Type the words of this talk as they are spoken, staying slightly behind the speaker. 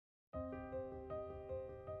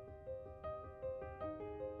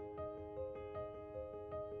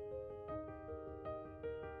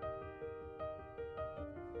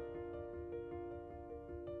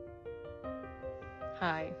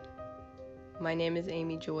Hi, my name is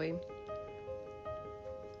Amy Joy.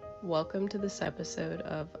 Welcome to this episode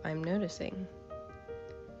of I'm Noticing.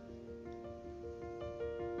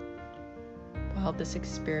 While this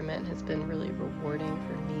experiment has been really rewarding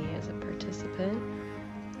for me as a participant,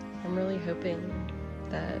 I'm really hoping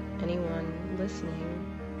that anyone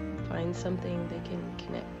listening finds something they can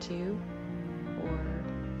connect to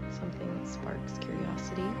or something that sparks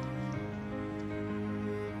curiosity.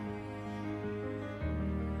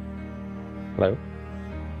 Hello,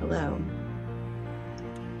 Hello.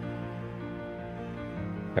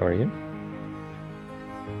 how are you?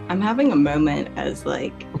 I'm having a moment as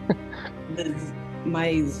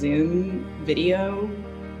my Zoom video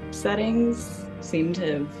settings seem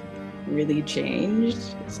to have really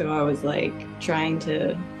changed. So I was trying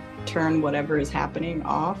to turn whatever is happening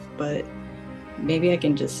off, but maybe I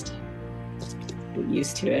can just get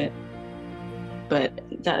used to it. But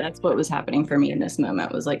that's what was happening for me in this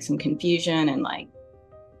moment was some confusion and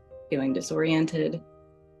feeling disoriented.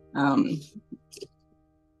 Um,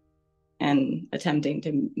 and attempting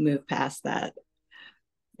to move past that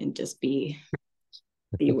and just be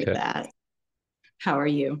with Okay. that. How are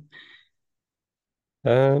you?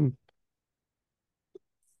 Um,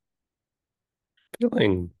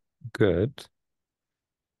 Feeling good,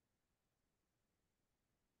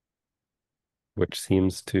 which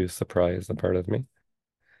seems to surprise a part of me.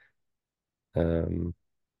 Um,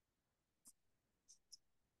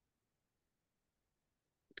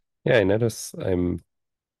 yeah, I notice I'm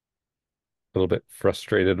a little bit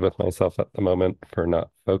frustrated with myself at the moment for not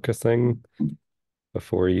focusing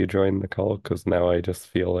before you join the call, because now I just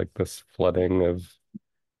feel like this flooding of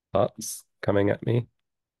thoughts coming at me.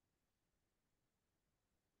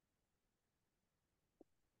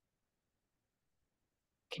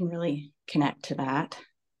 Can really connect to that.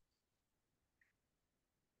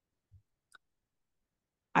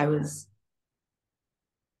 I was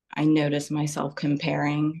I noticed myself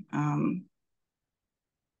comparing,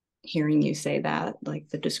 hearing you say that, like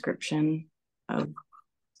the description of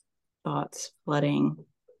thoughts flooding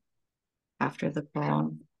after the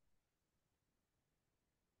call.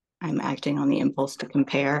 I'm acting on the impulse to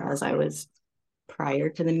compare as I was prior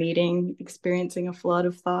to the meeting experiencing a flood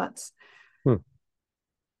of thoughts. Hmm.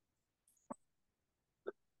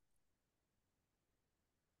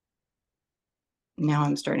 Now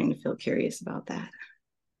I'm starting to feel curious about that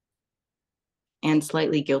and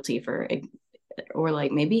slightly guilty for, or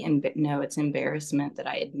maybe no, it's embarrassment that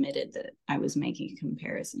I admitted that I was making a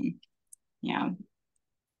comparison. Yeah.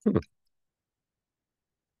 Hmm.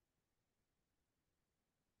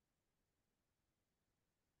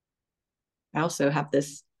 I also have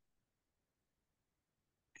this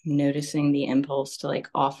noticing the impulse to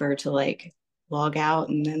offer to log out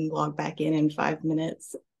and then log back in 5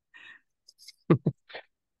 minutes.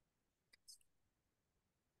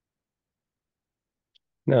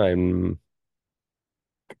 No, I'm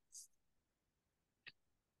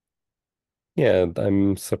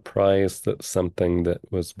surprised that something that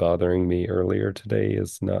was bothering me earlier today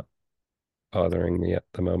is not bothering me at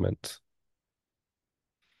the moment.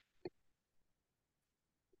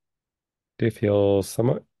 Do feel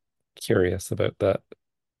somewhat curious about that,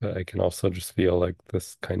 but I can also just feel like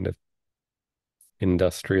this kind of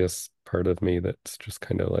industrious part of me that's just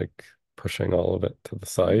kind of like pushing all of it to the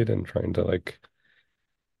side and trying to like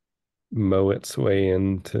mow its way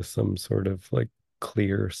into some sort of like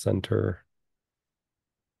clear center.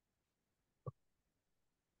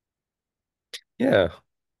 Yeah,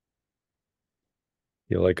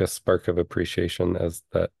 feel like a spark of appreciation as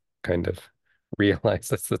that kind of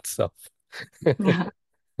realizes itself. Yeah.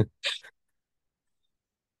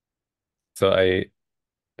 So I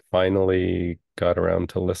finally got around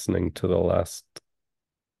to listening to the last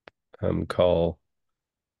call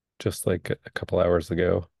just like a couple hours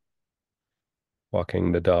ago,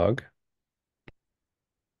 walking the dog.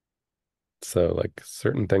 So like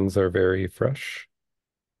certain things are very fresh.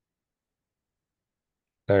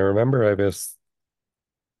 I remember I was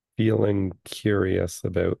feeling curious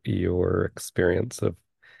about your experience of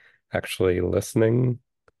actually listening.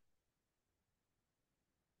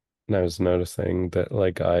 And I was noticing that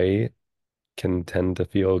like I can tend to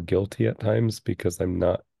feel guilty at times because I'm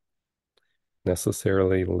not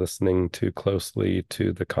necessarily listening too closely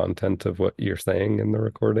to the content of what you're saying in the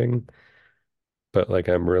recording, but like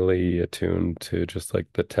I'm really attuned to just like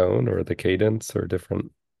the tone or the cadence or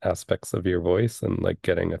different aspects of your voice and like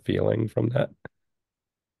getting a feeling from that.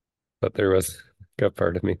 But there was a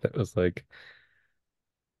part of me that was like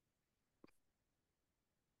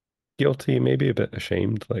guilty, maybe a bit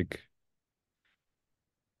ashamed, like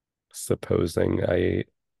supposing I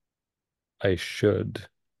I should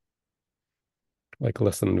like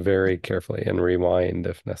listen very carefully and rewind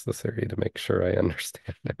if necessary to make sure I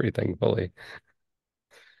understand everything fully.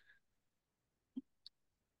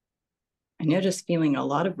 I know, just feeling a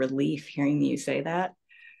lot of relief hearing you say that.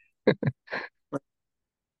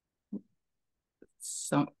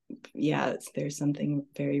 So, yeah, there's something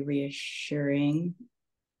very reassuring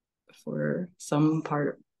for some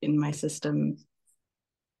part in my system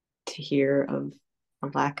to hear of a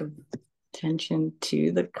lack of attention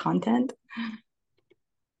to the content.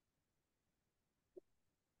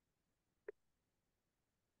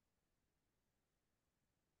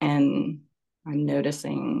 And I'm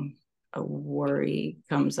noticing a worry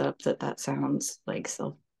comes up that sounds like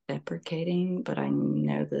self-deprecating, but I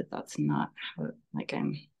know that that's not how, like,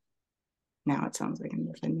 now it sounds like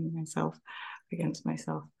I'm defending myself against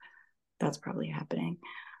myself. That's probably happening.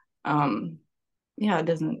 Yeah, it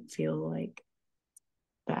doesn't feel like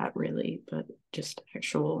that really, but just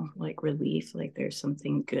actual like relief, like there's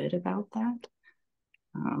something good about that.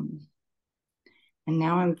 And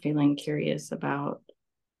now I'm feeling curious about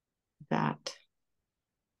that,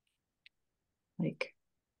 like,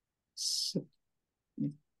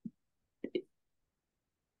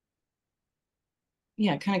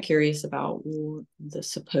 yeah, kind of curious about the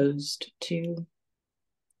supposed to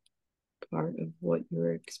part of what you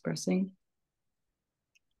were expressing.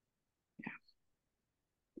 Yeah.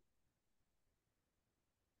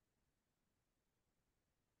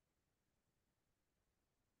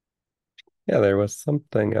 Yeah, there was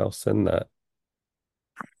something else in that.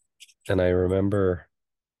 And I remember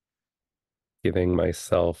giving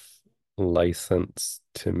myself license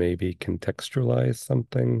to maybe contextualize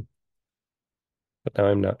something, but now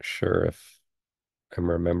I'm not sure if I'm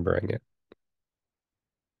remembering it.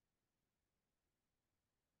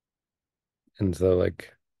 And so,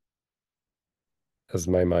 like, as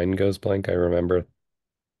my mind goes blank, I remember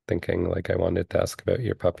thinking like I wanted to ask about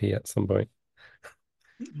your puppy at some point.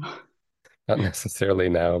 Not necessarily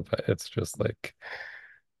now, but it's just like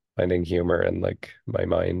finding humor in like my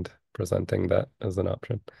mind presenting that as an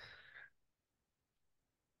option.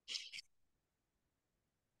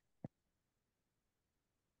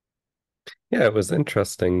 Yeah, it was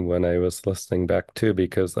interesting when I was listening back too,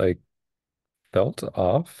 because I felt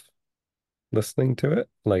off listening to it.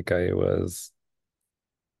 Like I was,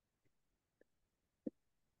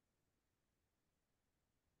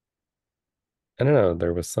 I don't know,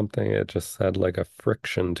 there was something, it just had like a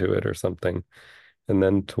friction to it or something. And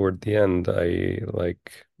then toward the end, I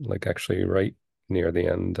like actually right near the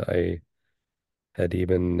end, I had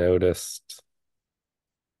even noticed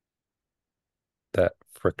that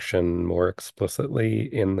friction more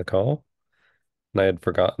explicitly in the call. And I had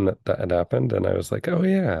forgotten that that had happened. And I was like, oh,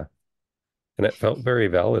 yeah. And it felt very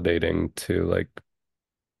validating to like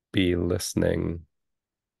be listening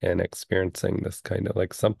and experiencing this kind of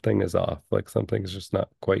like something is off, like something's just not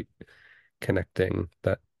quite connecting,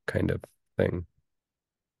 that kind of thing.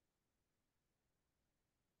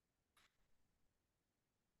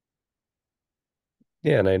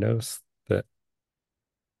 Yeah. And I noticed that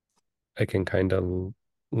I can kind of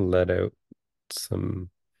let out some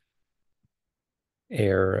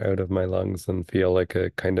air out of my lungs and feel like a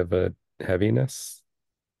kind of a heaviness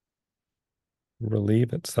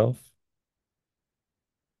relieve itself.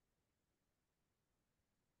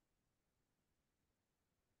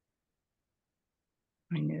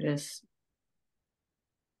 I notice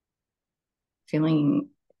feeling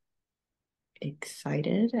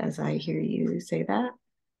excited as I hear you say that,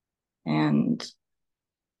 and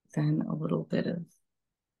then a little bit of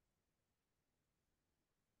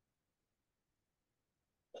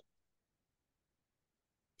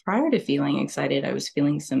prior to feeling excited, I was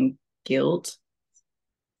feeling some guilt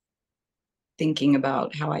thinking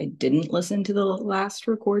about how I didn't listen to the last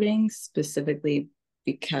recording, specifically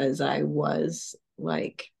because I was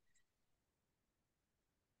like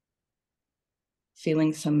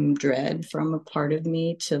feeling some dread from a part of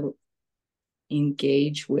me to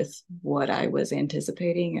engage with what I was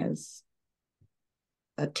anticipating as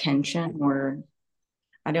attention, or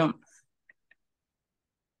I don't,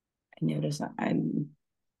 I notice I'm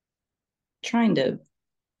trying to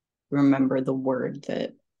remember the word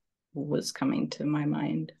that was coming to my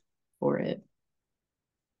mind for it,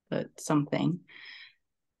 but something.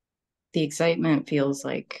 The excitement feels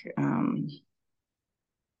like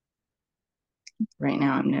right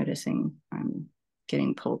now I'm noticing I'm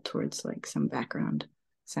getting pulled towards like some background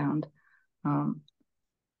sound, um,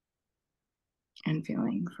 and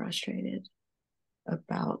feeling frustrated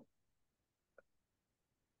about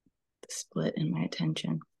the split in my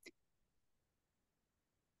attention.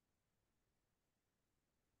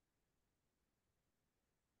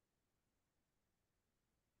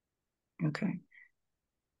 Okay.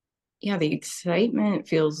 Yeah, the excitement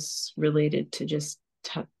feels related to just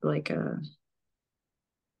like a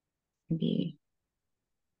maybe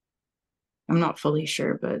I'm not fully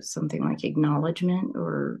sure, but something like acknowledgement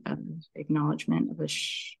or acknowledgement of a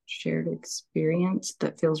shared experience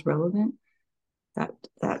that feels relevant. That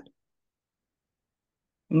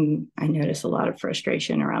I notice a lot of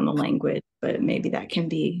frustration around the language, but maybe that can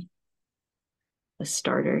be a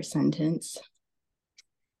starter sentence.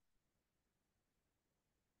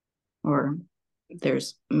 Or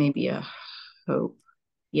there's maybe a hope.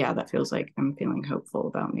 Yeah, that feels like I'm feeling hopeful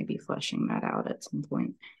about maybe fleshing that out at some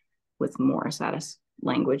point with more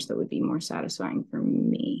language that would be more satisfying for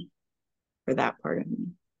me, for that part of me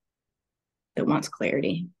that wants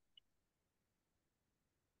clarity.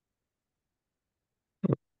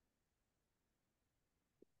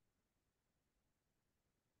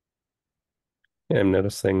 I'm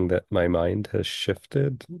noticing that my mind has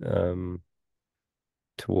shifted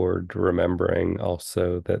toward remembering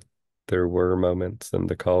also that there were moments in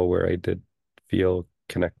the call where I did feel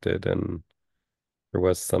connected and there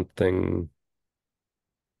was something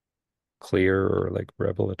clear or like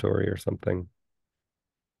revelatory or something.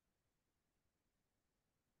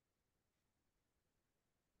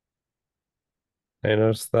 I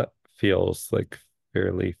notice that feels like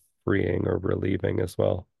fairly freeing or relieving as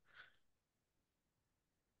well.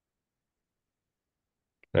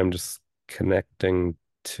 I'm just connecting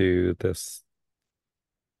to this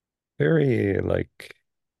very like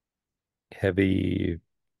heavy,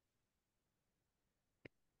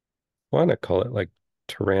 I want to call it like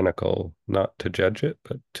tyrannical, not to judge it,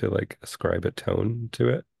 but to like ascribe a tone to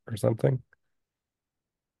it or something.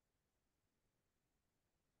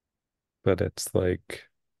 But it's like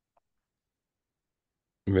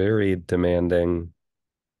very demanding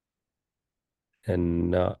and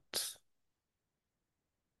not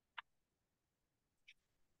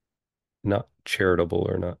charitable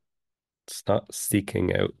or not, it's not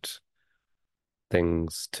seeking out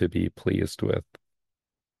things to be pleased with,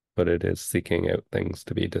 but it is seeking out things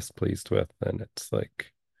to be displeased with. And it's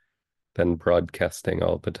like then broadcasting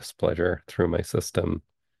all the displeasure through my system.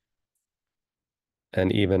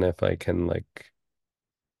 And even if I can like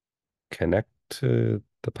connect to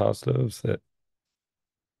the positives, it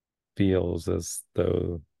feels as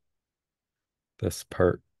though this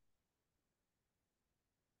part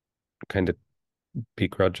kind of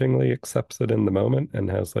begrudgingly accepts it in the moment and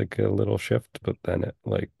has like a little shift, but then it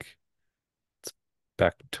like it's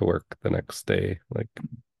back to work the next day, like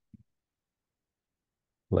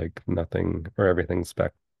nothing or everything's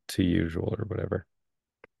back to usual or whatever.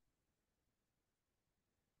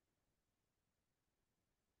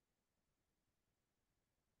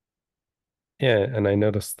 Yeah, and I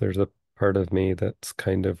noticed there's a part of me that's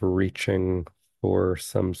kind of reaching for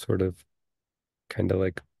some sort of kind of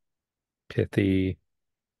like pithy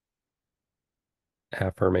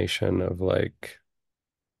affirmation of like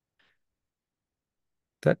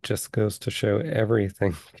that just goes to show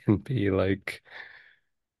everything can be like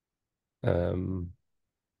um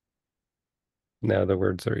now the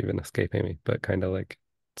words are even escaping me, but kind of like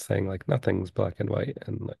saying like nothing's black and white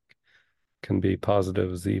and like can be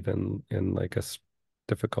positives even in like a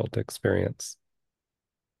difficult experience.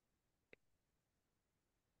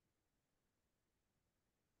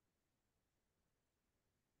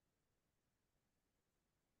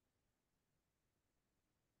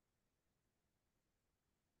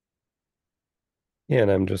 Yeah,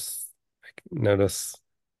 and I'm just like notice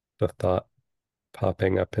the thought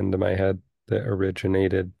popping up into my head that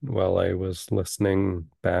originated while I was listening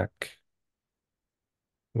back,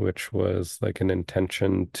 which was like an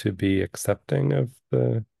intention to be accepting of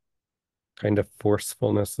the kind of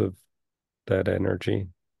forcefulness of that energy.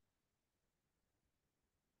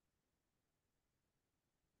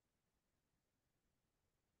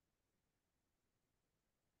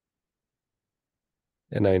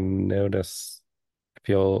 And I notice, I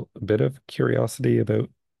feel a bit of curiosity about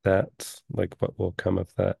that, like what will come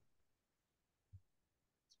of that.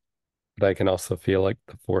 But I can also feel like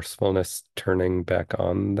the forcefulness turning back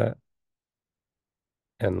on that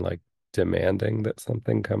and like demanding that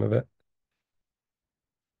something come of it,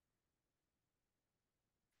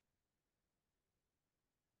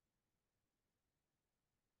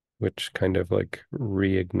 which kind of like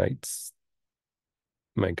reignites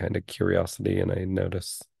my kind of curiosity. And I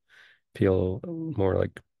notice, feel more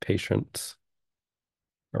like patient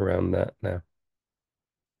around that now.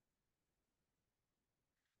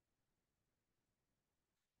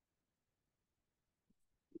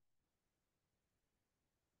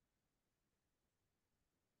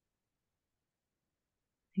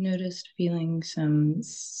 noticed feeling some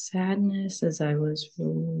sadness as I was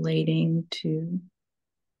relating to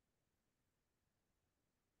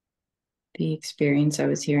the experience I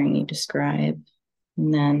was hearing you describe.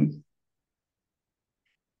 And then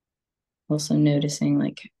also noticing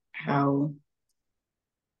like how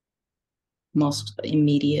most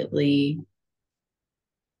immediately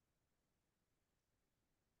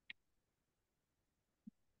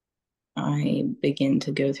I begin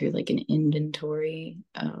to go through like an inventory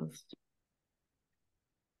of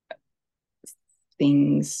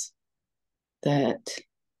things that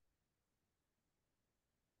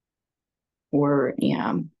were,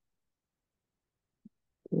 yeah,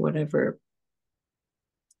 whatever.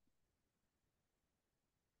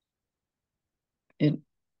 It's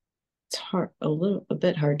hard, a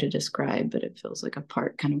bit hard to describe, but it feels like a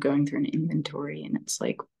part kind of going through an inventory, and it's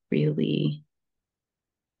like really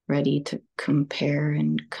ready to compare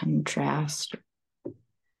and contrast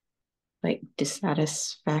like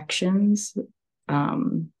dissatisfactions.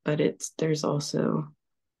 But there's also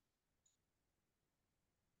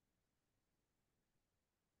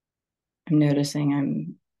I'm noticing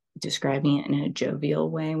I'm describing it in a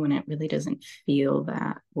jovial way when it really doesn't feel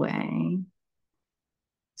that way.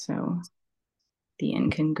 So the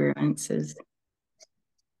incongruence is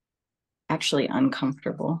actually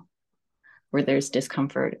uncomfortable, where there's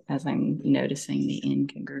discomfort as I'm noticing the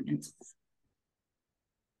incongruence.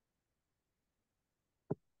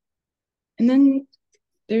 And then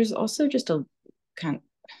there's also just a kind of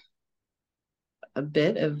a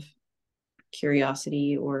bit of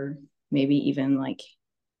curiosity, or maybe even like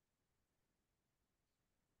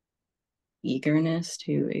eagerness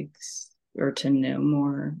or to know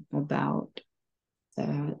more about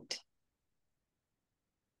that,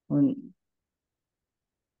 or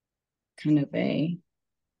kind of a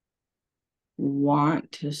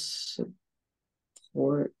want to support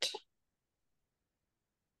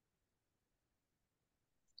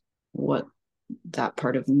what that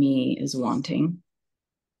part of me is wanting,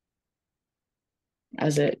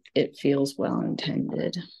 as it feels well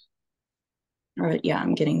intended. Or yeah,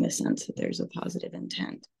 I'm getting the sense that there's a positive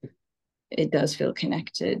intent. It does feel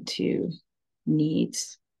connected to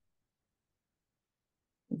needs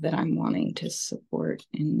that I'm wanting to support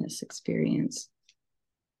in this experience.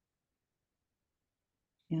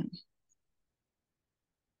 Yeah.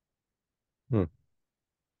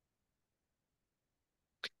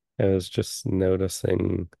 I was just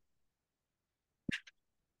noticing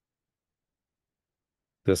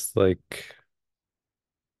this, like,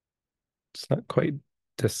 it's not quite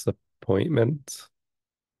disappointment.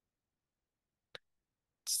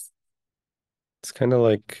 It's kind of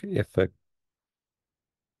like if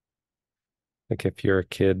you're a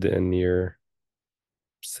kid and your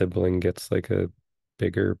sibling gets like a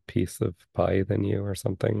bigger piece of pie than you or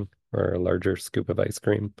something, or a larger scoop of ice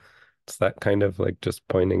cream. It's that kind of like just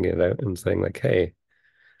pointing it out and saying like, hey,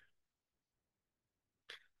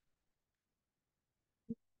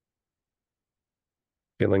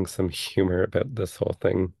 feeling some humor about this whole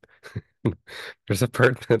thing. There's a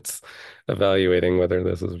part that's evaluating whether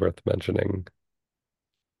this is worth mentioning,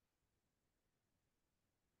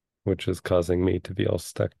 which is causing me to be all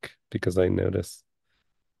stuck because I notice,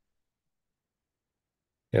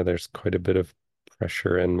 yeah, there's quite a bit of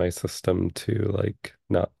pressure in my system to like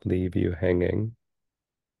not leave you hanging.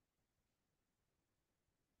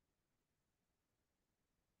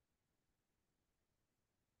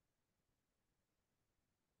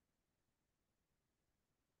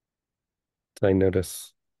 I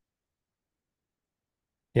notice,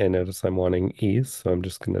 yeah, I notice I'm wanting ease, so I'm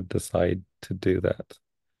just gonna decide to do that.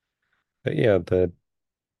 But yeah, the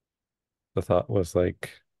thought was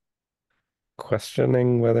like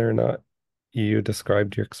questioning whether or not you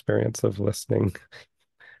described your experience of listening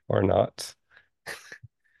or not.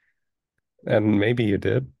 And maybe you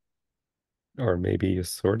did, or maybe you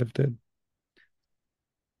sort of did.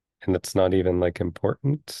 And it's not even like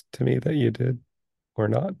important to me that you did or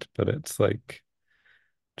not, but it's like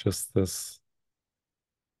just this,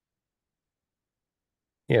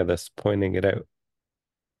 yeah, this pointing it out.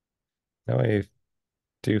 Now I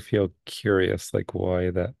do feel curious, like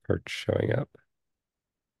why that part's showing up.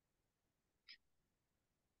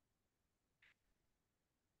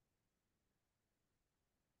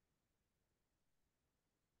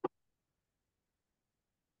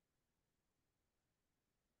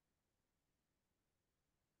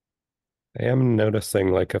 I am noticing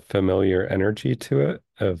like a familiar energy to it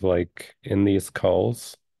of like in these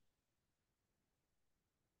calls,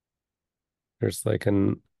 there's like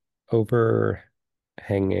an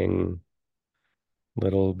overhanging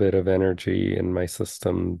little bit of energy in my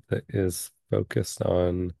system that is focused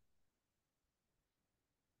on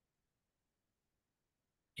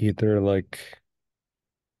either like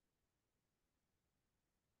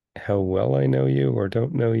how well I know you or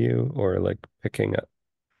don't know you, or like picking up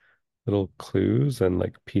little clues and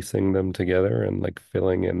like piecing them together and like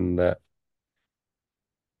filling in that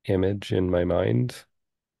image in my mind.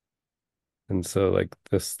 And so like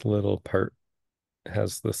this little part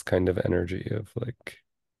has this kind of energy of like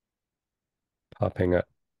popping up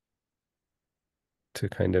to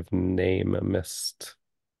kind of name a missed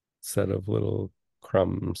set of little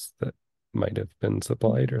crumbs that might have been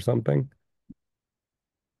supplied or something.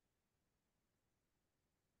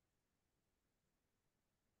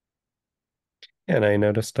 And I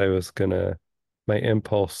noticed my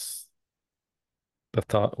impulse, the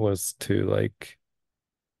thought was to like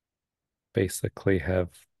basically have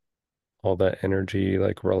all that energy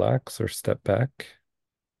like relax or step back.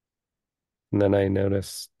 And then I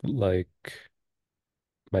noticed like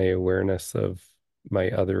my awareness of my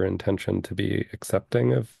other intention to be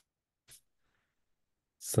accepting of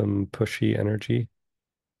some pushy energy.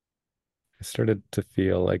 I started to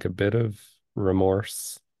feel like a bit of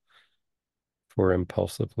remorse for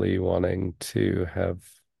impulsively wanting to have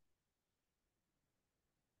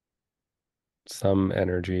some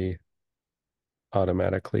energy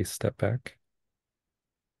automatically step back.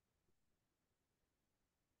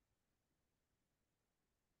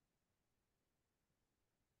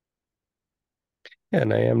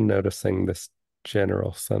 And I am noticing this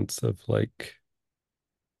general sense of like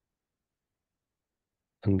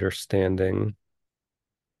understanding.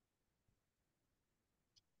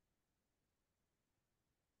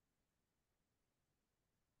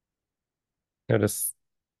 Notice,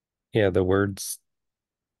 yeah, the words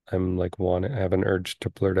I'm like I have an urge to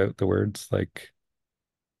blurt out the words like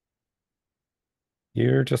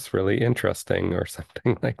you're just really interesting or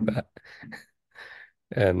something like that.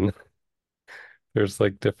 And there's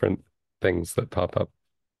like different things that pop up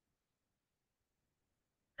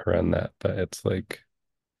around that, but it's like,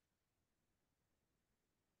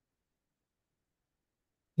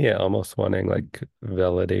 yeah, almost wanting like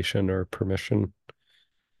validation or permission.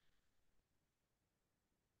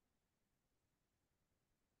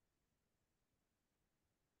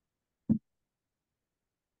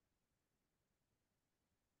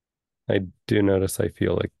 I do notice I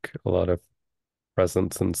feel like a lot of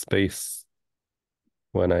presence and space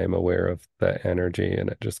when I am aware of that energy, and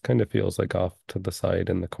it just kind of feels like off to the side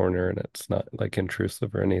in the corner, and it's not like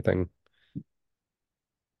intrusive or anything.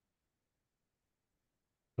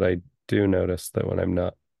 But I do notice that when I'm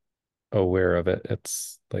not aware of it,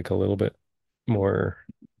 it's like a little bit more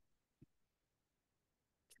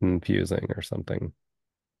confusing or something.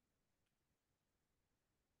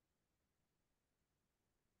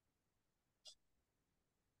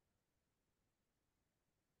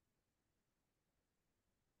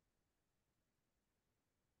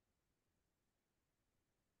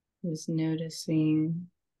 Was noticing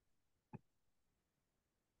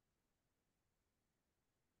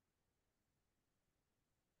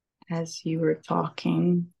as you were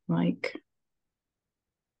talking, like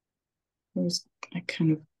it was I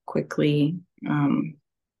kind of quickly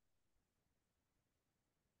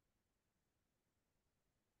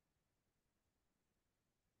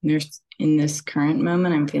there's in this current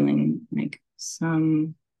moment, I'm feeling like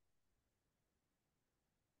some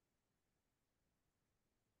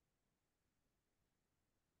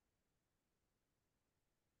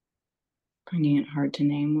finding it hard to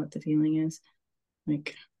name what the feeling is.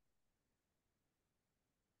 Like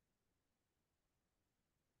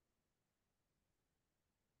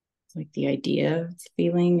it's like the idea of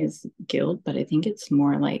feeling is guilt, but I think it's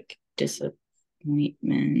more like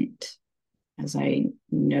disappointment as I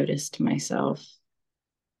noticed myself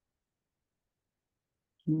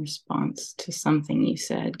in response to something you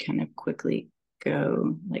said, kind of quickly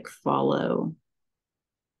go like follow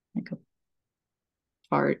like a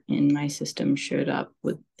part in my system showed up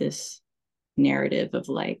with this narrative of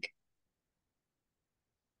like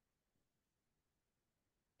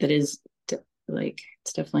that is like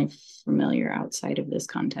it's definitely familiar outside of this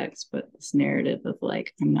context, but this narrative of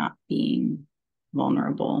like I'm not being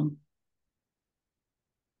vulnerable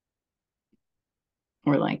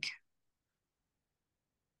or like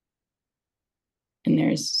and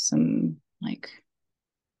there's some like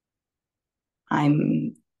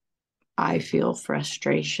I feel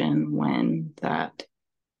frustration when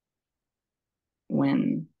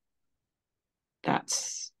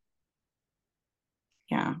that's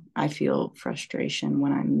yeah, I feel frustration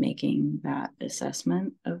when I'm making that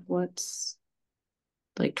assessment of what's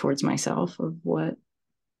like towards myself of what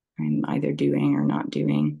I'm either doing or not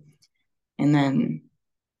doing. And then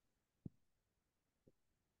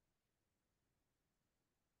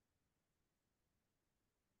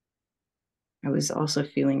I was also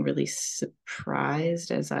feeling really surprised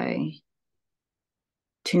as I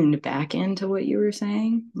tuned back into what you were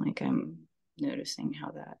saying. Like I'm noticing how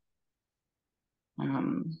that,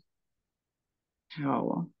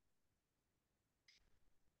 how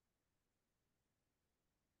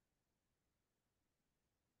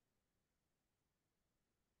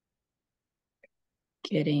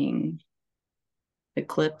getting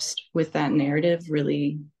eclipsed with that narrative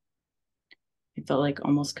really, it felt like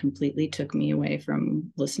almost completely took me away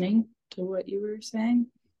from listening to what you were saying.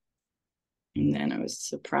 And then I was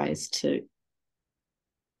surprised to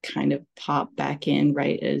kind of pop back in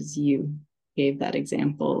right as you gave that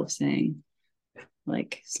example of saying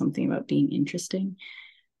like something about being interesting.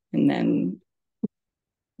 And then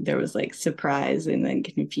there was like surprise and then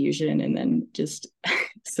confusion and then just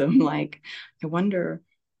some like, I wonder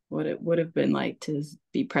what it would have been like to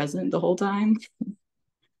be present the whole time,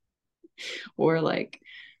 or like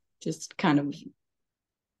just kind of,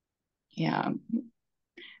 yeah.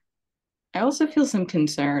 I also feel some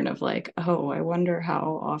concern of like, oh, I wonder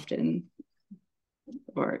how often,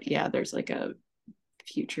 or yeah, there's like a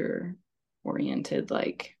future oriented,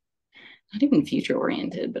 like not even future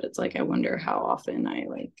oriented, but it's like I wonder how often I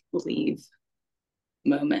like leave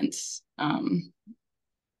moments,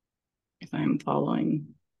 if I'm following.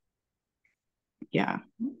 Yeah,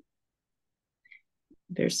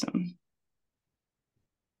 there's some,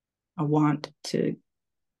 a want to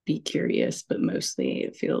be curious, but mostly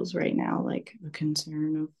it feels right now like a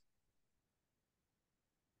concern of,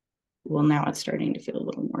 well, now it's starting to feel a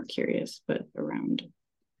little more curious, but around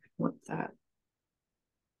what that,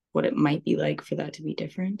 what it might be like for that to be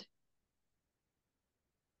different.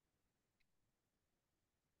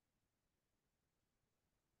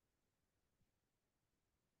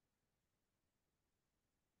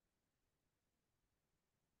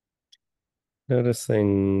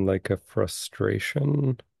 Noticing like a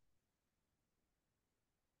frustration.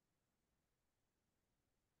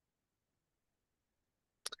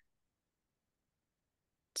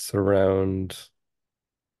 It's around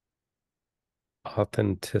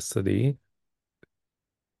authenticity.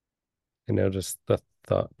 I noticed the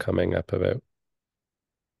thought coming up about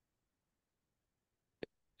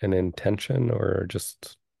an intention or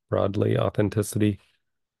just broadly authenticity.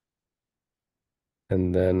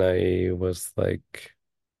 And then I was like,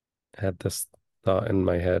 had this thought in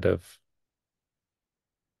my head of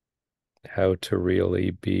how to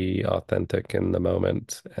really be authentic in the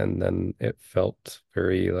moment. And then it felt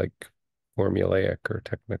very like formulaic or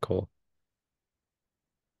technical.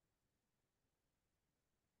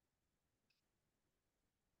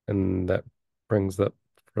 And that brings up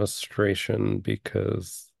frustration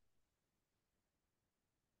because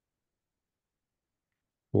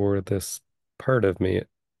for this part of me, it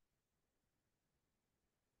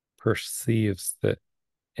perceives that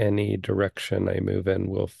any direction I move in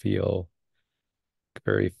will feel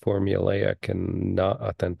very formulaic and not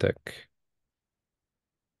authentic.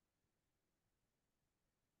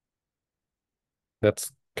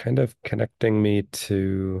 That's kind of connecting me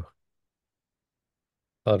to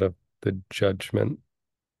a lot of the judgment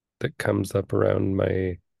that comes up around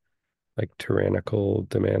my like tyrannical,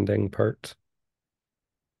 demanding part.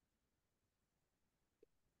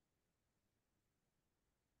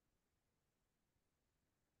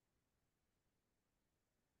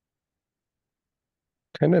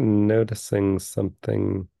 Kind of noticing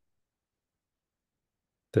something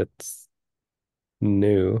that's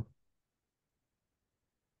new.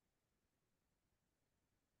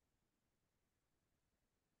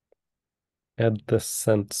 Had this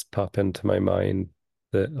sense pop into my mind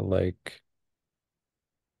that like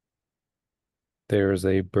there's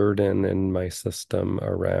a burden in my system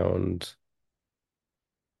around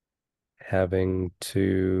having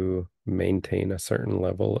to maintain a certain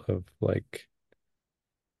level of like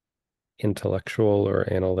intellectual or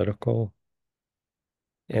analytical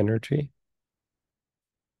energy.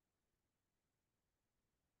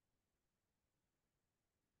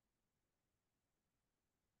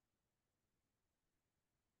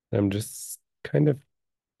 I'm just kind of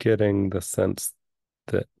getting the sense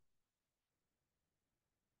that,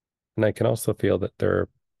 and I can also feel that there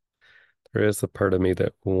is a part of me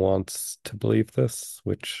that wants to believe this,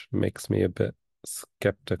 which makes me a bit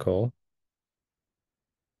skeptical.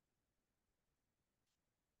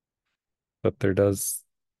 But there's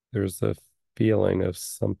a feeling of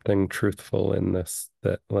something truthful in this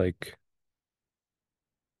that like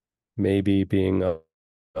maybe being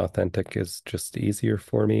authentic is just easier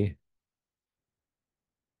for me.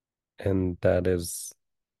 And that is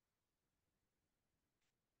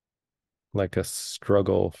like a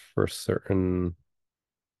struggle for certain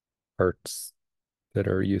parts that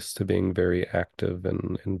are used to being very active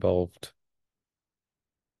and involved.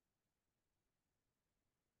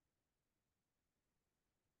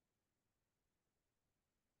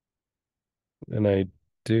 And I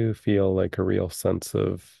do feel like a real sense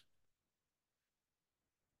of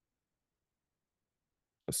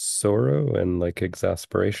sorrow and like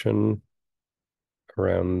exasperation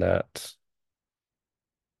around that.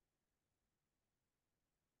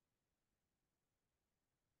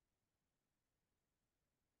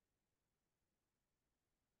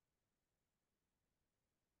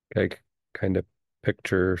 I kind of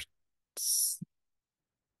picture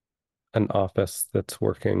an office that's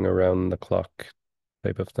working around the clock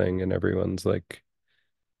type of thing, and everyone's like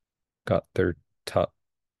got their top,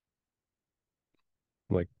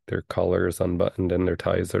 like their collars unbuttoned and their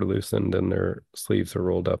ties are loosened and their sleeves are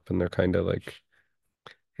rolled up and they're kind of like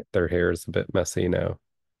their hair is a bit messy now.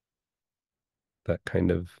 That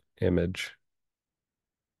kind of image.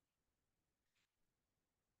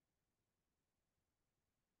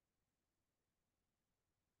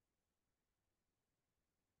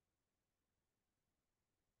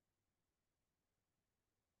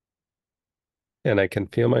 And I can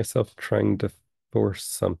feel myself trying to force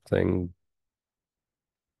something,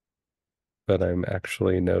 but I'm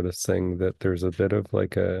actually noticing that there's a bit of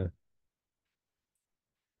like a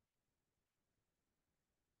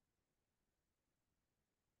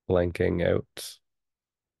blanking out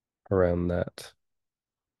around that.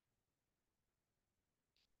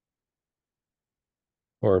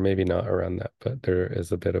 Or maybe not around that, but there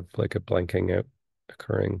is a bit of like a blanking out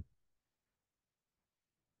occurring,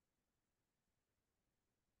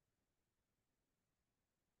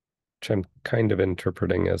 which I'm kind of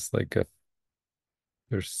interpreting as like a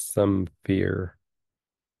there's some fear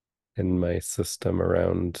in my system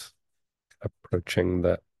around approaching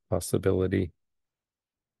that possibility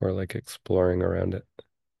or like exploring around it.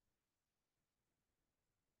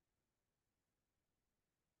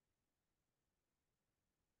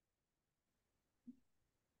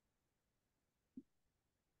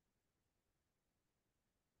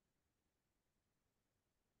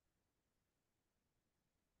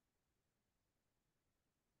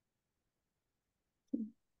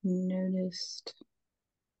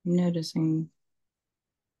 Noticing,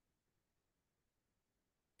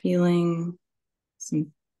 feeling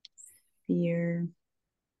some fear,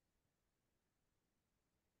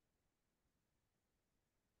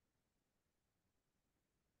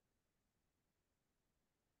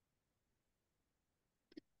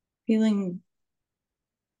 feeling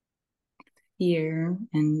fear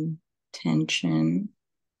and tension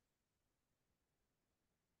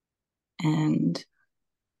and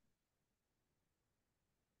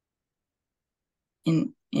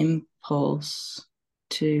an impulse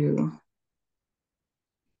to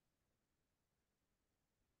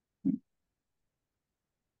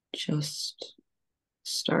just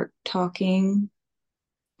start talking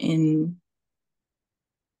in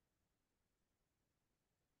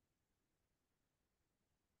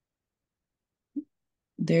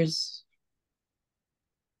there's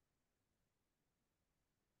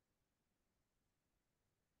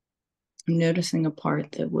I'm noticing a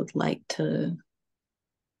part that would like to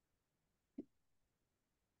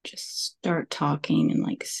just start talking and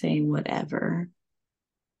like say whatever.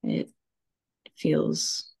 It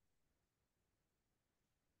feels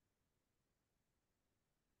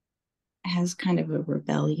has kind of a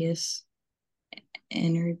rebellious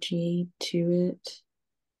energy to it.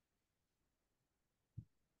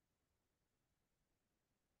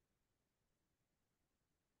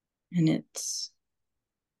 And it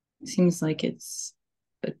seems like it's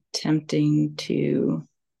attempting to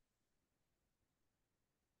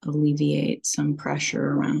alleviate some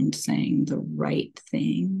pressure around saying the right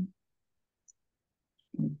thing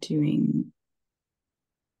or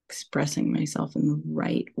expressing myself in the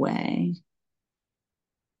right way.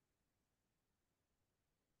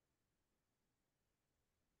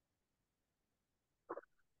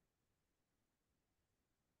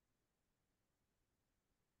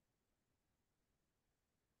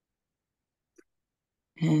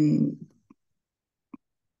 And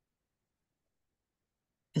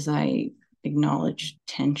as I acknowledge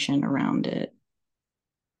tension around it,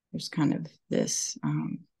 there's kind of this,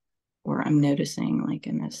 or I'm noticing like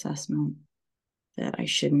an assessment that I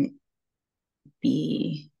shouldn't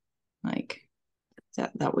be like,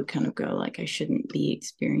 that would kind of go like, I shouldn't be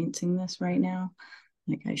experiencing this right now.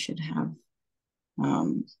 Like I should have,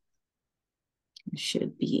 I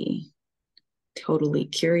should be totally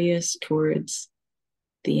curious towards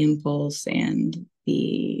the impulse and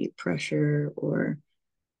the pressure or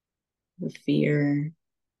the fear.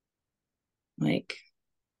 Like,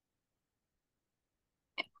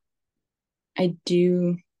 I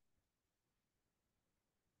do,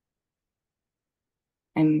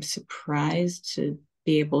 I'm surprised to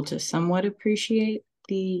be able to somewhat appreciate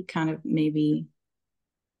the kind of maybe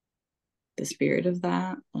the spirit of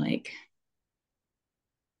that. Like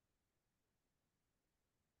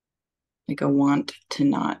a want to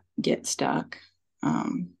not get stuck.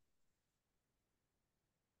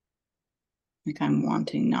 Like I'm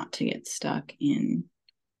wanting not to get stuck in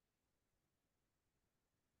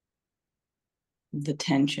the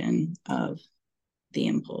tension of the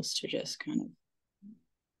impulse to just kind of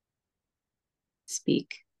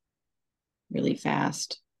speak really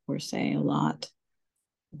fast or say a lot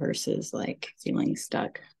versus like feeling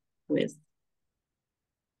stuck with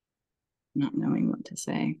not knowing what to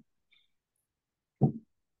say.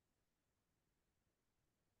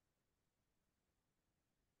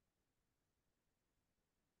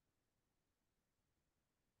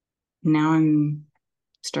 Now I'm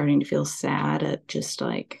starting to feel sad at just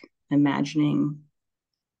like imagining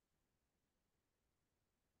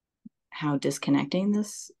how disconnecting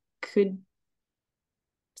this could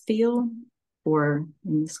feel, or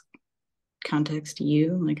in this context,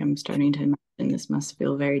 you. Like I'm starting to imagine this must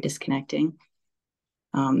feel very disconnecting.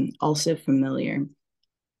 Also familiar,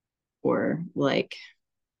 or like,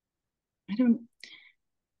 I don't,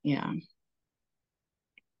 yeah.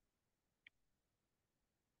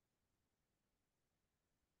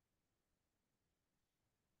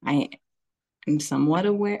 I am somewhat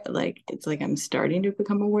aware, like, it's like I'm starting to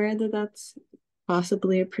become aware that that's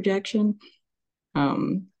possibly a projection.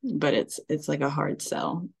 But it's like a hard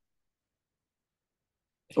sell,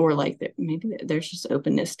 or like maybe there's just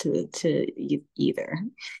openness to either.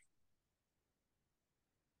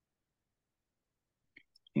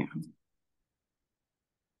 Yeah,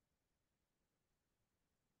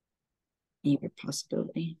 either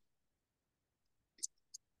possibility.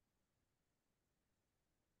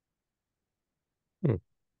 Hmm.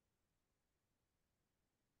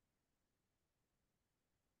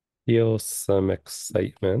 Feel some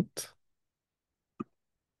excitement.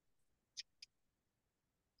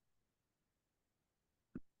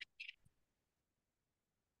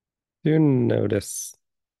 Do notice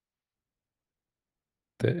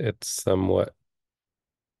that it's somewhat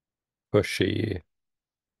pushy,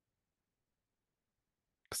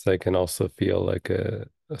 because I can also feel like a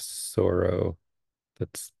sorrow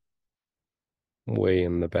that's way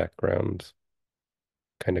in the background,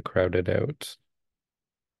 kind of crowded out.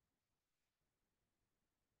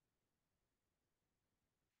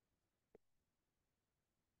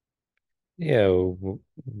 Yeah,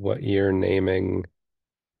 what you're naming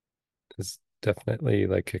is definitely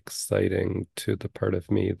like exciting to the part of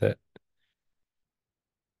me that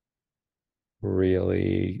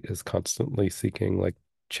really is constantly seeking like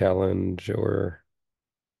challenge or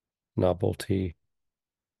novelty.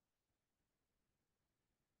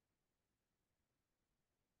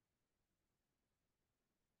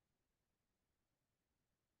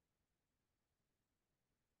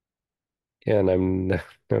 Yeah, and I'm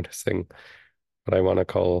noticing what I want to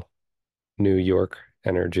call New York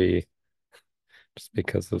energy just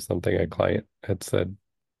because of something a client had said.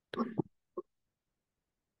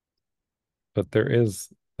 But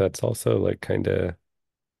that's also like kind of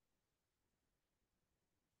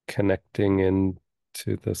connecting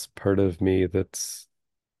into this part of me that's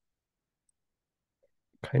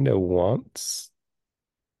kind of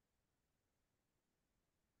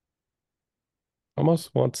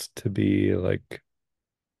almost wants to be like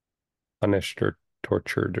punished or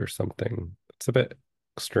tortured or something. It's a bit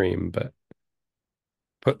extreme, but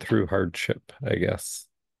put through hardship, I guess.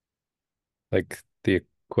 Like the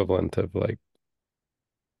equivalent of like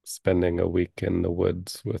spending a week in the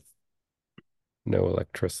woods with no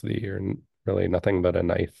electricity or really nothing but a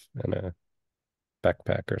knife and a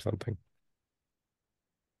backpack or something.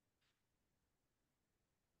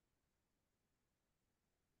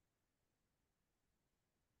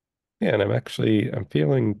 Yeah, and I'm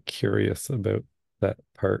feeling curious about that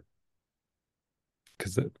part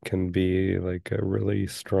because it can be like a really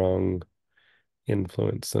strong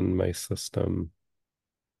influence in my system.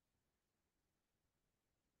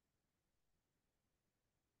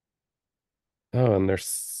 Oh, and there's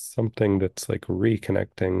something that's like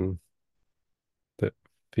reconnecting that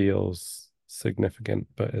feels significant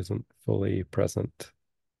but isn't fully present.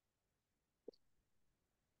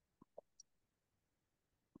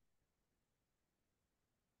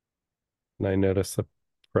 And I notice a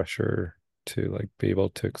pressure to like be able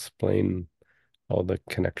to explain all the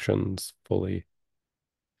connections fully.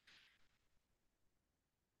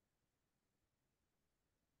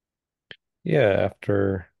 Yeah,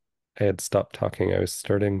 after I had stopped talking, I was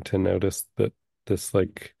starting to notice that this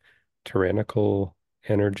like tyrannical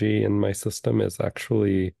energy in my system is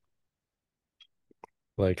actually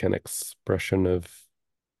like an expression of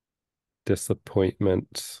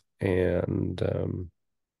disappointment and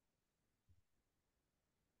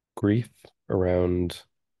grief around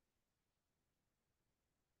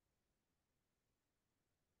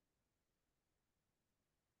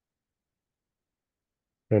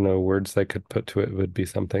I don't know, words I could put to it would be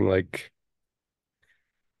something like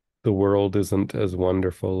the world isn't as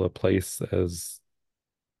wonderful a place as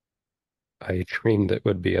I dreamed it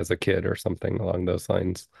would be as a kid or something along those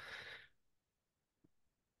lines.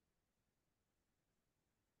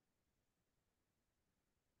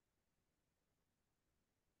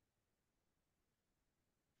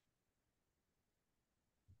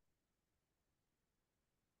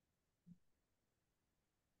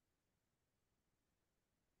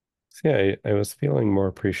 So yeah, I was feeling more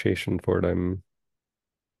appreciation for it. I'm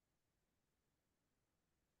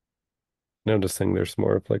noticing there's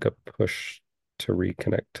more of like a push to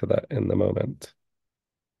reconnect to that in the moment.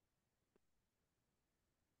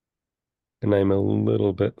 And I'm a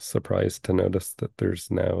little bit surprised to notice that there's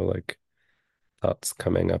now like thoughts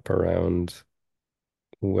coming up around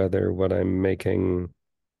whether what I'm making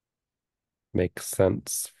makes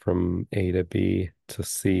sense from A to B to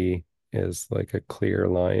C is like a clear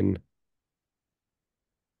line.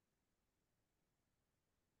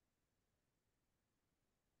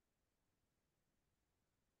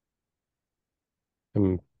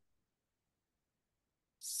 I'm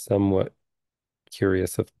somewhat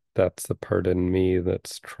curious if that's the part in me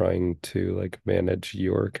that's trying to like manage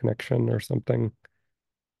your connection or something.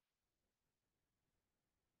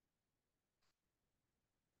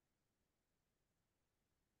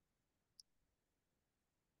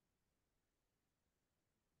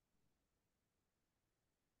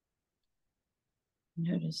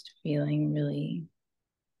 Noticed feeling really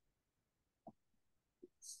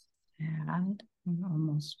sad and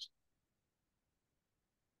almost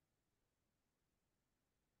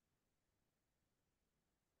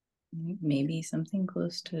maybe something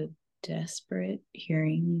close to desperate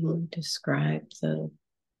hearing you describe the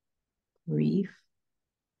grief.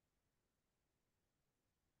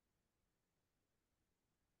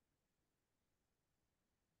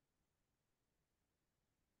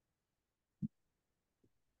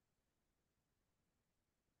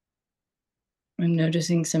 I'm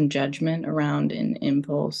noticing some judgment around an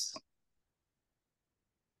impulse.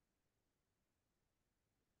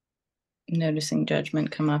 Noticing judgment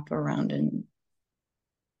come up around an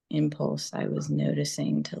impulse I was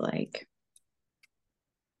noticing to like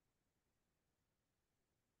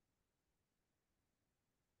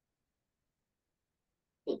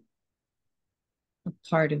a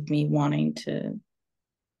part of me wanting to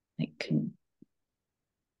like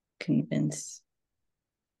convince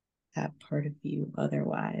that part of you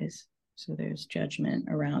otherwise. So there's judgment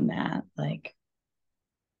around that, like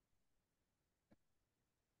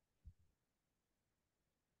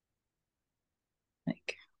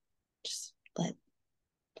just let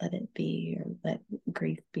it be, or let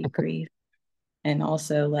grief be grief. And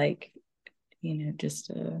also like, just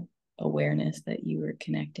a awareness that you were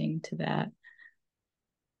connecting to that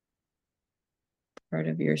part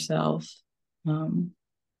of yourself.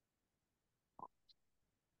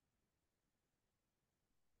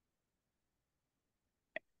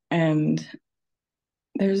 And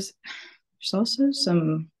there's also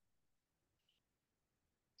some,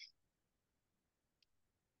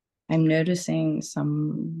 I'm noticing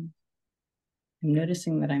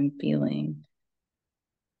that I'm feeling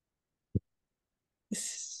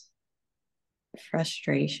this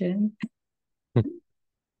frustration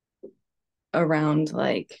around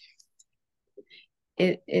like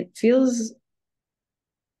it feels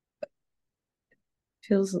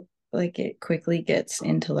like it quickly gets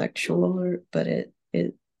intellectual, but it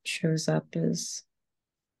shows up as,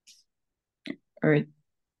 or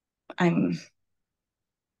I'm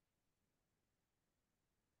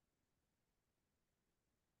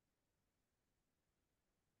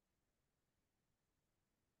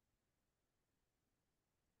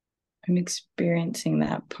experiencing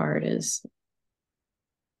that part as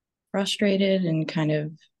frustrated and kind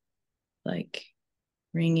of like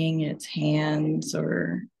wringing its hands,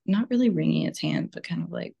 or not really wringing its hands, but kind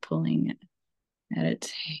of like pulling at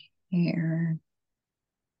its hair,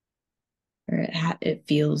 or it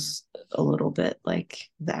feels a little bit like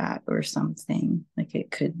that or something, like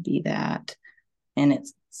it could be that. And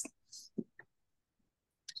it's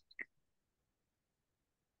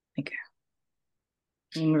like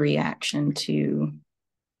in reaction to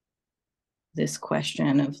this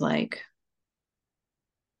question of like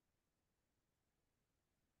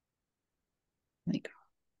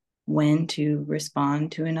when to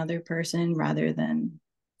respond to another person rather than,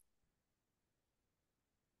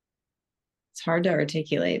 it's hard to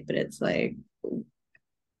articulate, but it's like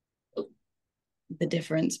the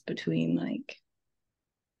difference between like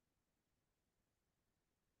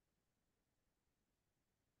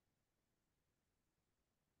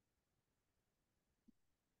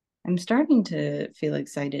I'm starting to feel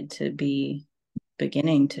excited to be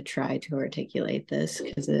beginning to try to articulate this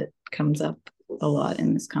because it comes up a lot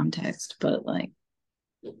in this context, but like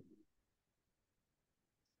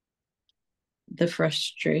the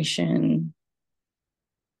frustration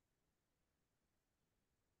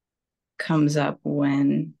comes up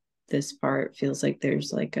when this part feels like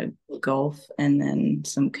there's like a gulf and then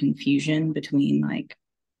some confusion between like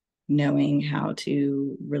knowing how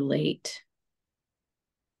to relate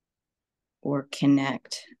or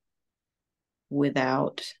connect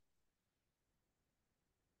without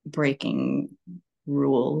breaking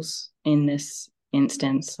rules. In this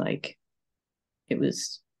instance, like it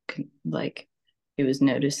was like it was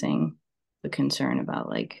noticing the concern about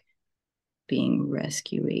like being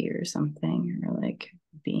rescuey or something, or like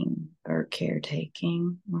being or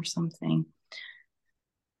caretaking or something.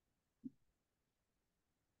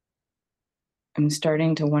 I'm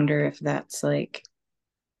starting to wonder if that's like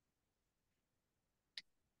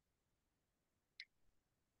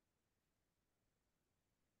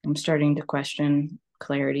I'm starting to question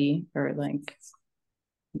clarity, or like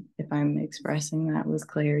if I'm expressing that with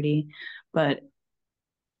clarity, but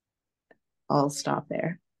I'll stop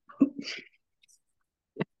there.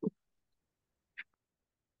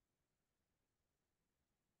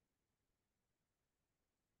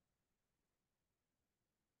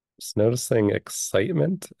 Just noticing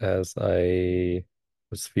excitement as I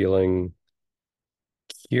was feeling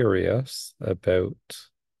curious about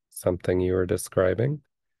something you were describing.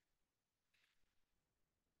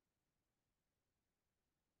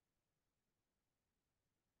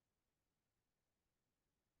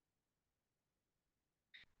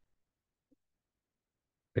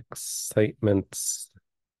 Excitement's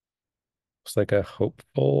it's like a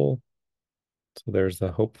hopeful, so there's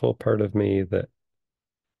a hopeful part of me that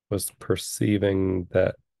was perceiving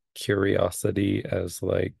that curiosity as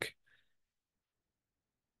like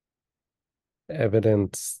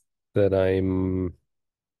evidence that I'm,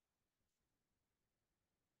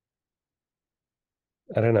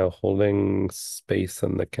 I don't know, holding space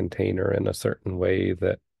in the container in a certain way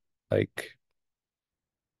that like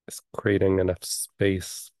is creating enough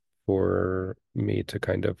space for me to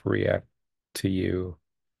kind of react to you.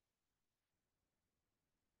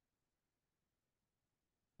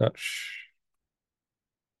 Not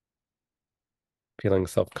feeling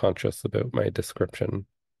self-conscious about my description.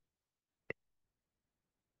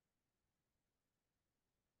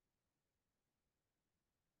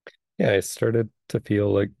 Yeah, I started to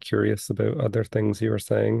feel like curious about other things you were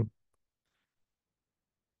saying.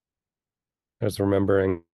 I was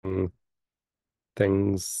remembering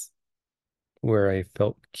things where I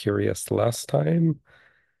felt curious last time.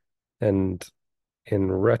 And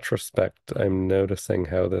in retrospect, I'm noticing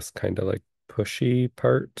how this kind of like pushy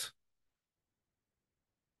part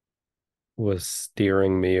was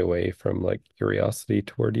steering me away from like curiosity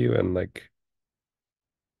toward you and like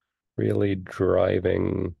really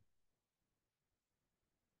driving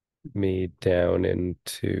me down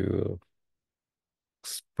into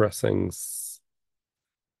expressing,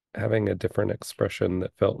 having a different expression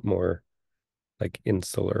that felt more like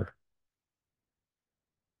insular.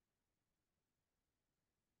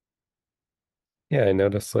 Yeah, I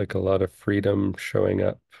noticed like a lot of freedom showing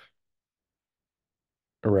up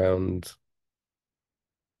around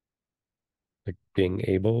like being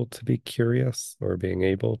able to be curious or being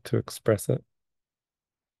able to express it.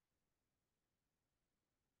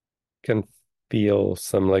 Can feel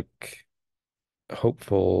some like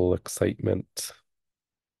hopeful excitement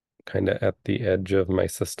kind of at the edge of my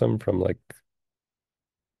system from like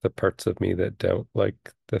the parts of me that don't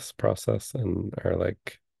like this process and are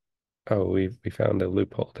like, oh, we found a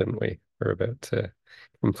loophole, didn't we? We're about to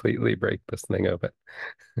completely break this thing open.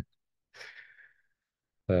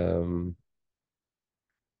 Um,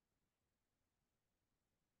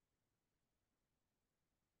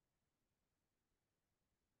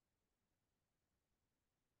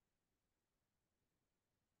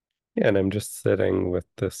 And I'm just sitting with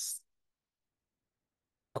this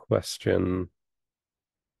question.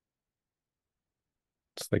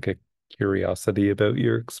 It's like a curiosity about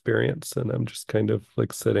your experience, and I'm just kind of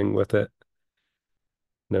like sitting with it,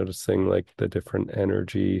 noticing like the different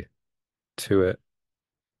energy to it.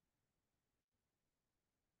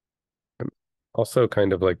 I'm also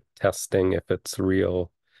kind of like testing if it's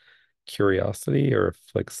real curiosity or if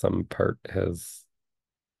like some part has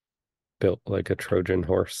built like a Trojan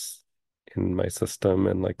horse in my system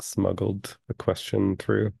and like smuggled a question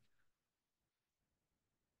through.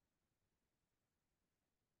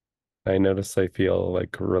 I notice I feel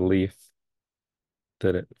like relief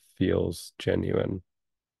that it feels genuine,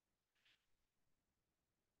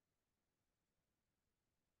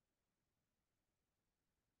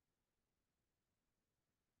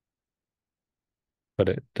 but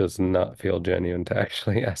it does not feel genuine to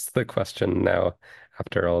actually ask the question now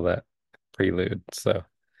after all that prelude. So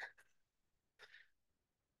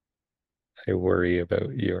I worry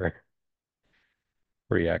about your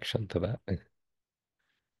reaction to that.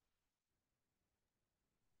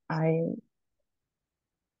 I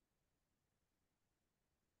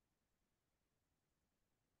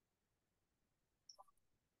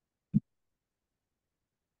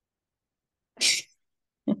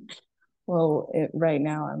well, right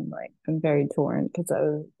now I'm very torn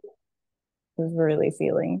because was really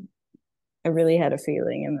feeling, I really had a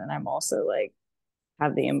feeling, and then I'm also like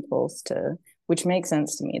have the impulse to, which makes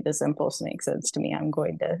sense to me. This impulse makes sense to me. I'm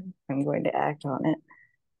going to act on it.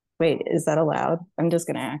 Wait, is that allowed? I'm just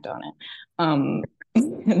going to act on it.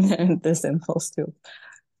 And then this impulse to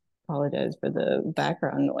apologize for the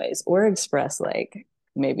background noise or express like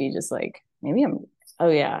maybe just like maybe I'm oh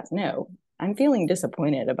yeah no I'm feeling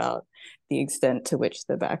disappointed about the extent to which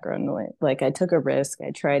the background noise, like I took a risk,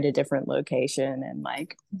 I tried a different location and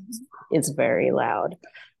like it's very loud,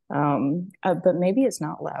 but maybe it's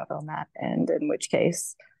not loud on that end, in which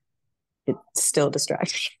case it's still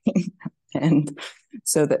distracting. And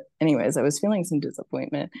so that anyways I was feeling some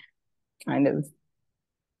disappointment, kind of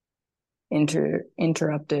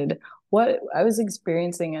interrupted what I was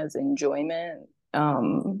experiencing as enjoyment.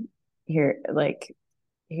 Here, like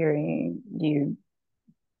hearing you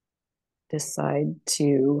decide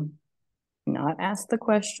to not ask the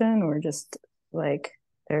question, or just like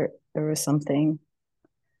there was something,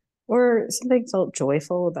 or something felt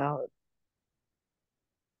joyful about.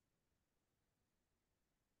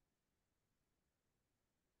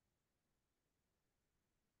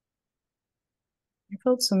 I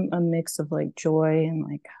felt a mix of like joy and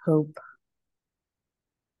like hope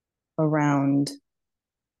around,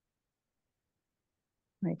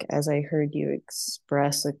 like as I heard you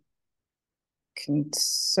express a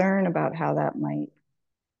concern about how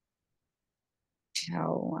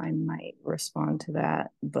I might respond to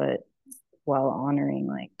that, but while honoring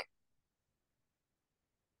like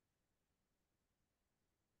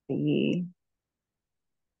the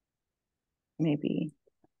maybe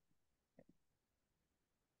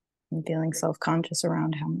I'm feeling self-conscious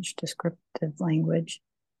around how much descriptive language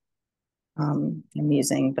I'm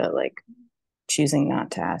using, but like choosing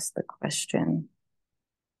not to ask the question.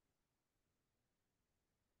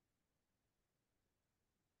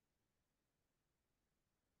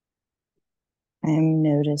 I'm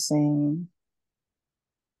noticing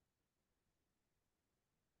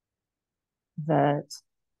that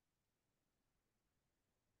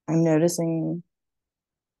I'm noticing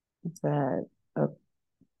that uh,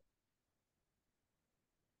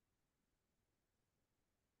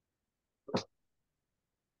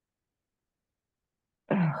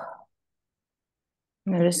 I'm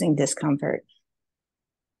noticing discomfort.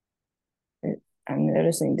 I'm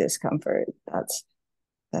noticing discomfort. That's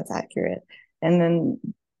accurate. And then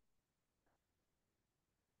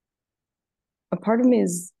a part of me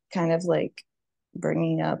is kind of like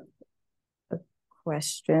bringing up a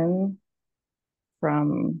question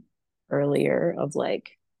from earlier of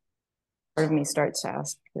like, part of me starts to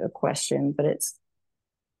ask a question, but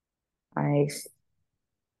I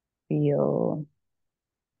feel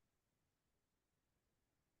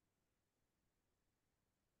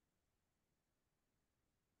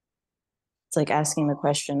it's like asking the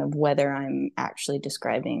question of whether I'm actually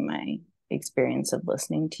describing my experience of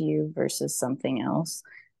listening to you versus something else.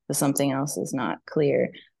 The something else is not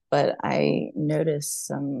clear, but I notice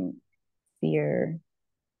some fear.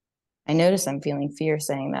 I notice I'm feeling fear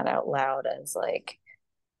saying that out loud, as like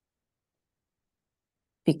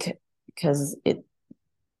because it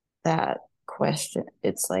that question,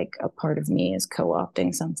 it's like a part of me is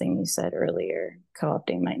co-opting something you said earlier.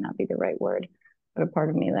 Co-opting might not be the right word, but a part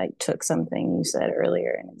of me like took something you said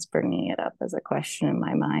earlier and is bringing it up as a question in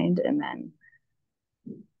my mind. And then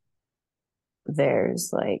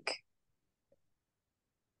there's like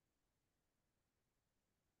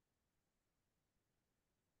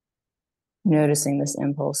noticing this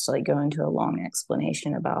impulse to like go into a long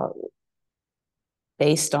explanation about,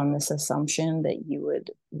 based on this assumption that you would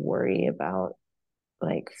worry about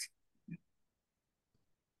like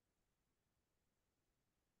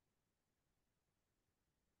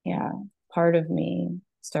yeah, part of me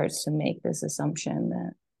starts to make this assumption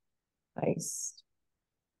that I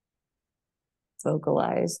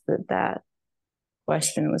vocalized that that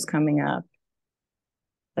question was coming up,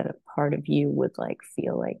 that a part of you would like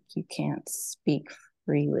feel like you can't speak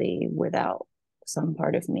freely without some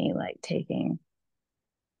part of me like taking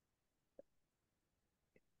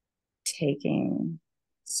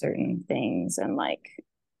certain things, and like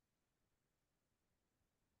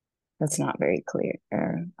that's not very clear.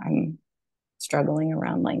 I'm struggling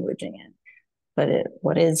around languaging it, but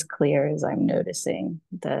what is clear is I'm noticing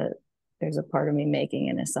that there's a part of me making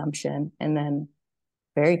an assumption, and then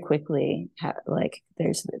very quickly like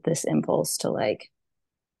there's this impulse to like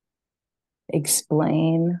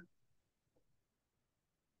explain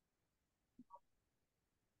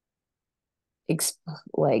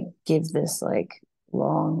like give this like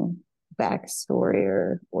long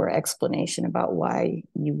backstory or explanation about why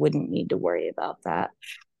you wouldn't need to worry about that.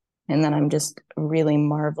 And then I'm just really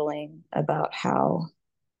marveling about how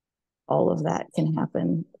all of that can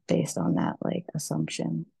happen based on that like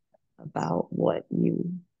assumption about what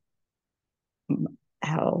you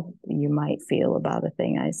how you might feel about a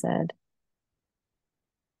thing I said.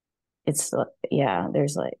 It's yeah,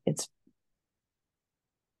 there's like it's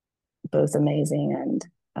both amazing and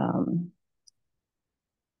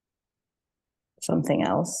something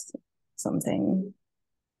else, something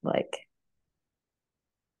like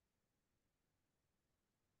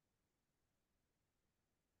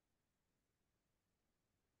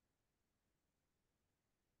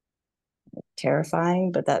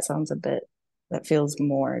terrifying, but that sounds a bit, that feels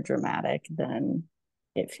more dramatic than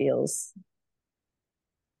it feels.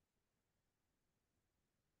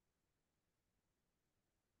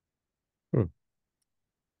 Hmm.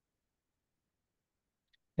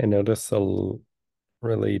 I notice a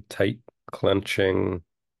really tight clenching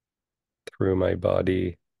through my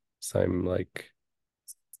body. So I'm like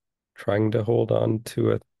trying to hold on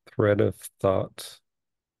to a thread of thought,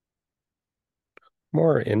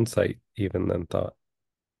 more insight even than thought.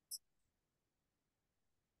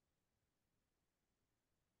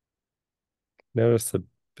 Notice a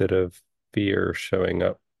bit of fear showing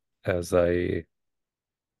up as I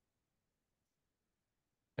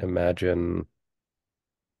imagine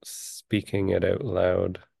speaking it out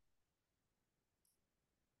loud,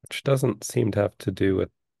 which doesn't seem to have to do with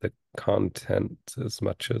the content as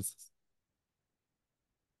much as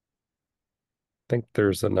I think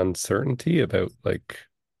there's an uncertainty about like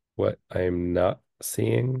what I'm not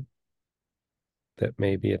seeing that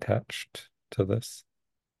may be attached to this.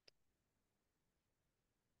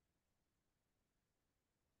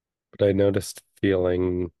 But I noticed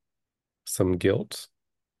feeling some guilt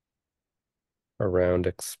around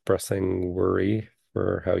expressing worry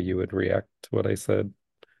for how you would react to what I said.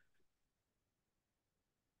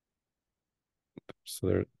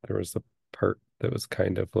 So there was a part that was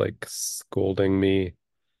kind of like scolding me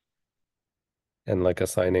and like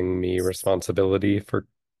assigning me responsibility for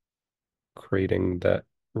creating that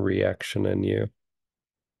reaction in you.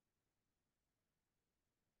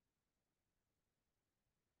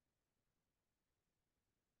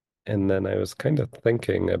 And then I was kind of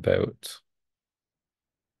thinking about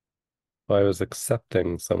I was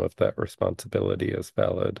accepting some of that responsibility as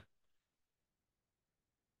valid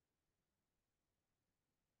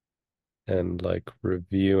and like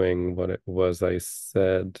reviewing what it was I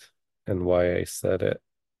said and why I said it.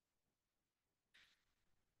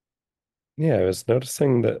 Yeah, I was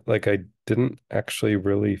noticing that like I didn't actually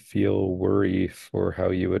really feel worry for how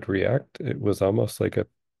you would react. It was almost like a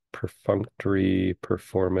perfunctory,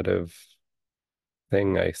 performative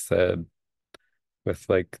thing I said with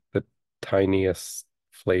like the tiniest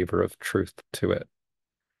flavor of truth to it.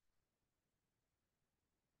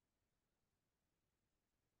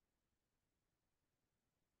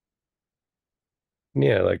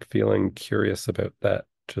 Yeah, like feeling curious about that,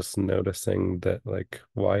 just noticing that like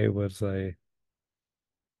why was I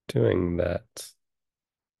doing that?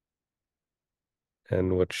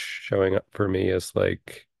 And what's showing up for me is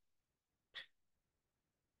like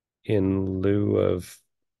in lieu of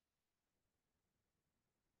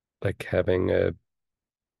like having a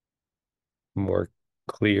more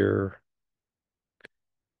clear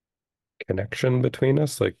connection between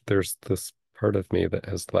us. Like there's this part of me that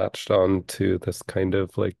has latched on to this kind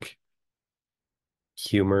of like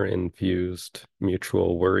humor infused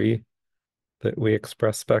mutual worry that we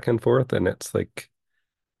express back and forth. And it's like,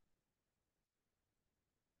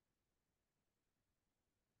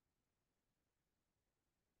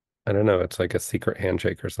 I don't know, it's like a secret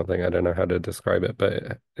handshake or something. I don't know how to describe it,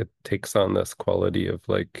 but it takes on this quality of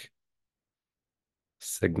like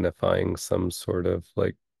signifying some sort of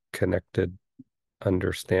like connected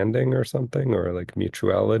understanding or something, or like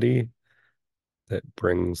mutuality that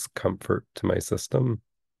brings comfort to my system.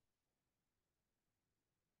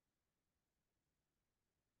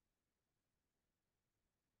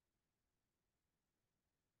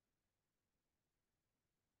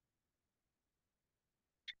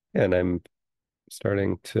 And I'm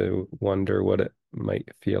starting to wonder what it might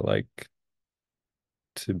feel like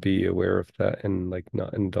to be aware of that and like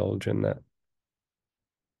not indulge in that.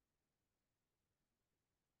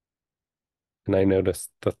 And I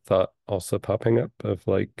noticed the thought also popping up of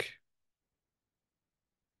like,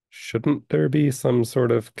 shouldn't there be some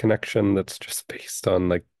sort of connection that's just based on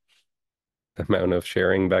like the amount of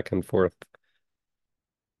sharing back and forth?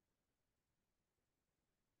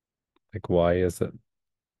 Like, why is it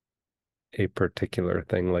a particular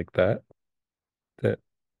thing like that that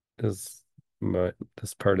is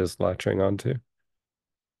this part is latching onto?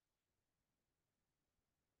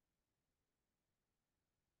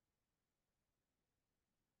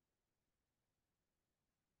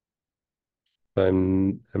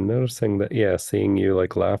 I'm noticing that, yeah, seeing you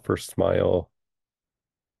like laugh or smile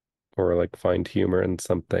or like find humor in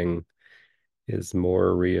something is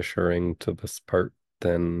more reassuring to this part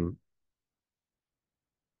than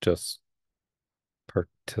just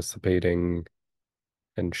participating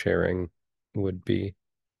and sharing would be.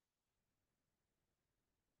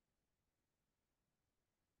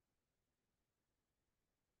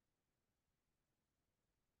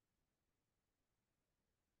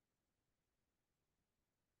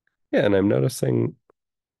 Yeah, and I'm noticing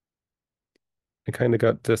I kind of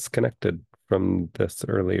got disconnected from this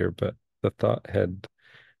earlier, but the thought had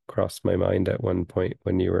crossed my mind at one point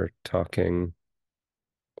when you were talking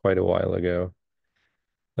quite a while ago.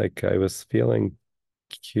 Like I was feeling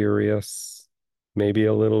curious, maybe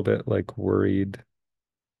a little bit like worried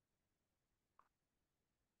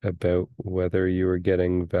about whether you were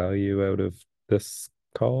getting value out of this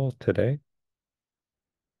call today.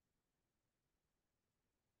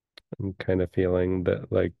 I'm kind of feeling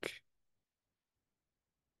that like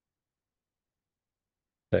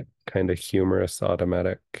that kind of humorous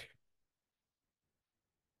automatic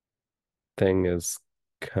thing is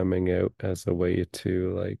coming out as a way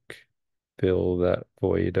to like fill that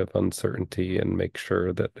void of uncertainty and make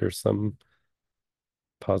sure that there's some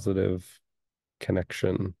positive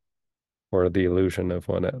connection or the illusion of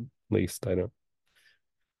one at least. I don't.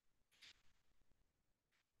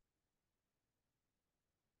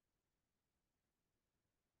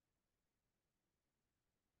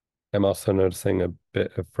 I'm also noticing a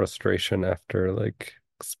bit of frustration after like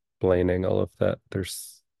explaining all of that.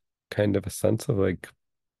 There's kind of a sense of like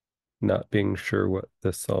not being sure what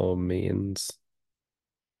this all means.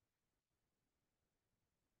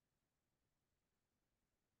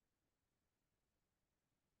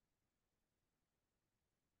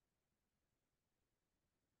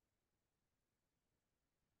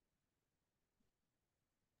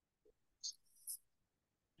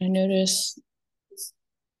 I notice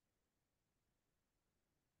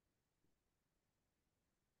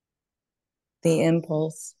the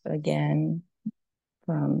impulse again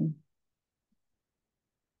from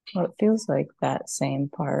what feels like that same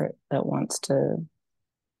part that wants to,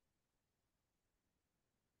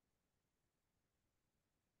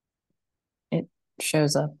 it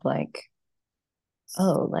shows up like,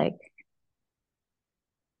 oh, like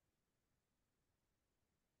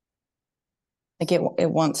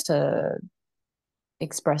it wants to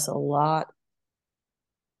express a lot.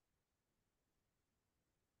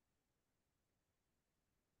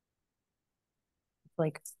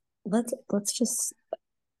 Like let's just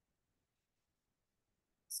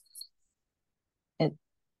it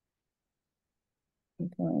I'm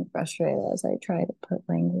feeling frustrated as I try to put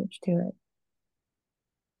language to it.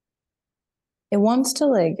 It wants to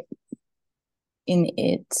like in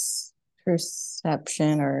its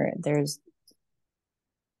perception or there's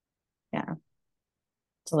yeah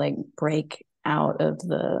to like break out of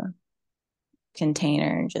the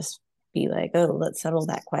container and just be like, oh, let's settle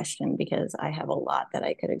that question because I have a lot that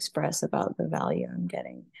I could express about the value I'm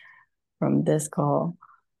getting from this call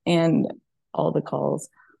and all the calls.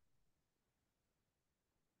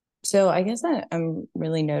 So I guess I'm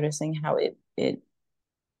really noticing how it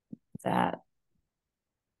that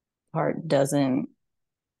part doesn't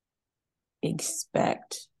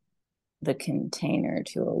expect the container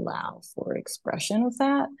to allow for expression of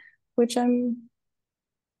that, which I'm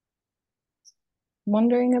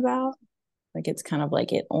wondering about. Like it's kind of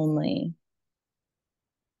like it only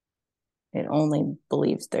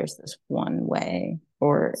believes there's this one way,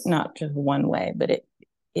 or not just one way, but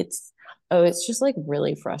it's just like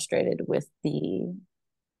really frustrated with the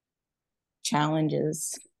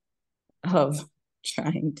challenges of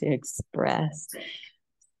trying to express.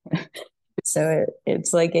 So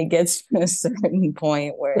it's like it gets to a certain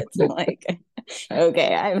point where it's like,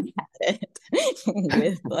 okay, I've had it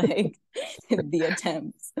with like the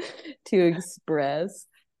attempts to express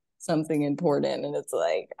something important, and it's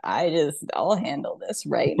like I'll handle this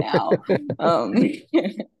right now. um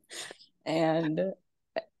and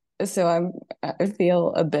so I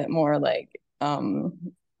feel a bit more like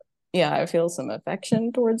yeah, I feel some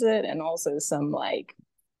affection towards it, and also some like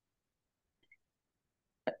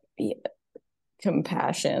yeah,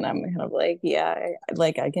 compassion. I'm kind of like, yeah,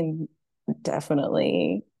 like I can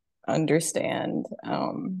definitely understand,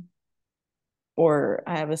 or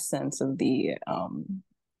I have a sense of the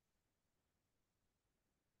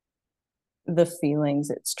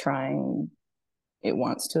feelings it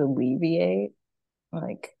wants to alleviate,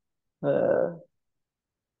 like the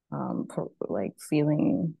like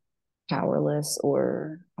feeling powerless,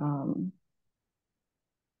 or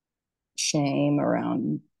shame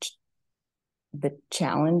around the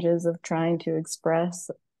challenges of trying to express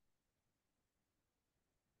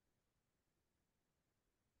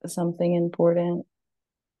something important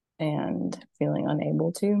and feeling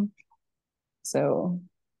unable to. So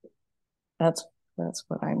that's that's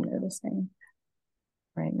what I'm noticing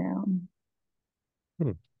right now.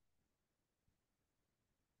 Hmm.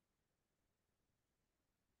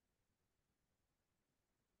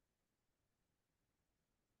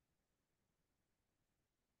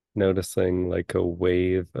 Noticing like a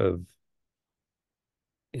wave of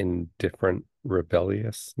indifferent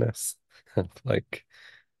rebelliousness of like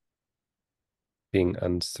being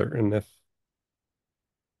uncertain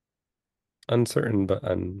but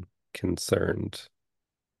unconcerned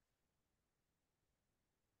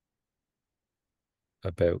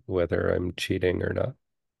about whether I'm cheating or not.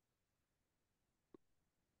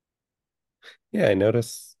 Yeah, I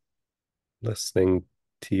notice listening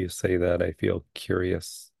to you say that, I feel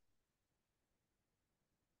curious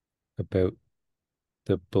about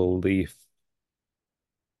the belief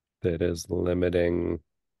that is limiting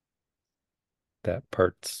that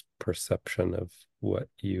part's perception of what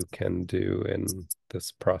you can do in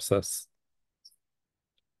this process.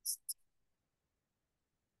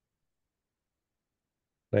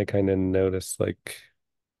 I kind of notice like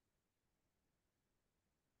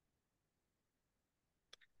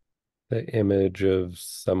the image of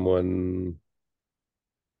someone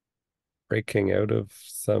breaking out of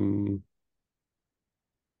some,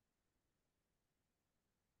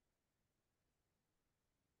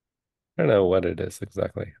 I don't know what it is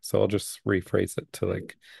exactly. So I'll just rephrase it to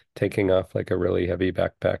like taking off like a really heavy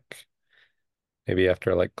backpack, maybe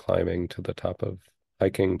after like hiking to the top of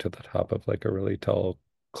like a really tall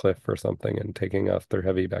cliff or something, and taking off their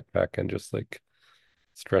heavy backpack and just like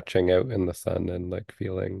stretching out in the sun and like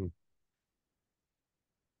feeling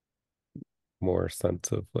more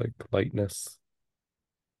sense of like lightness.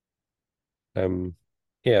 Um,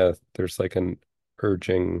 yeah, there's like an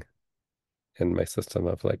urging in my system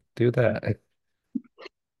of like, do that.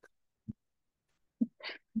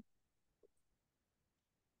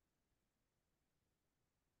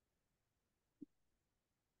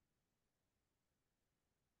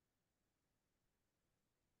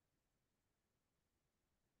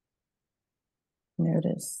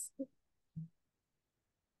 Notice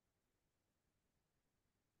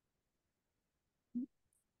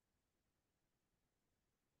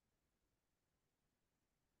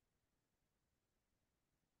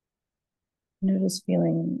notice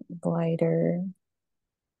feeling lighter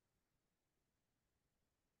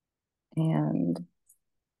and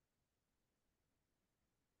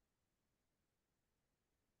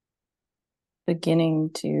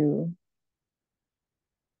beginning to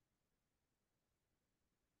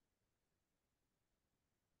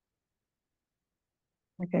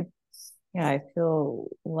like yeah, I feel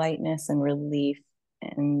lightness and relief,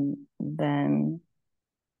 and then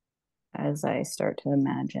as I start to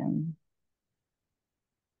imagine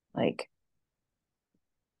like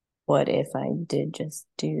what if I did just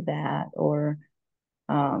do that, or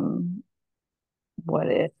um what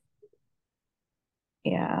if,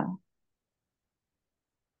 yeah,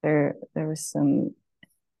 there was some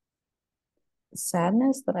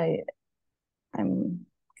sadness that I'm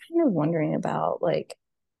kind of wondering about, like,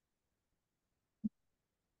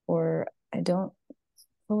 or I don't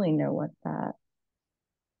fully know what that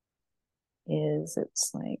is.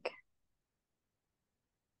 It's like,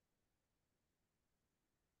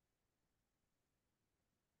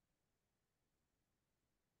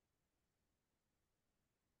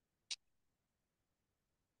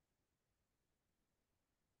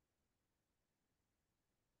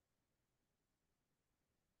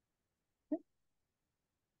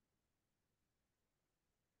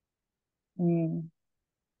 mm,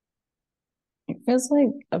 it feels like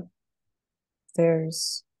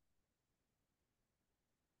there's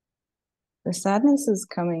the sadness is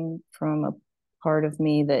coming from a part of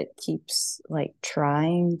me that keeps like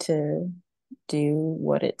trying to do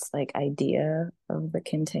what its like idea of the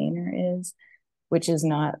container is, which is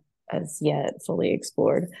not as yet fully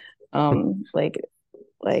explored. Like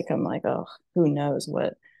I'm like, oh, who knows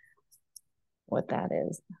what that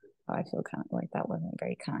is. I feel kind of like that wasn't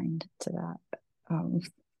very kind to that.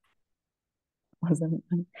 Wasn't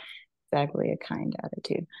exactly a kind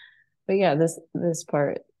attitude. But yeah, this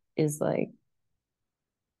part is like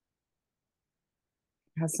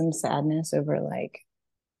has some sadness over like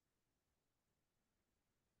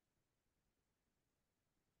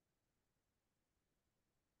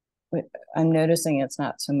I'm noticing it's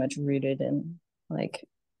not so much rooted in like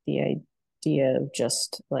the idea of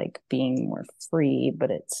just like being more free,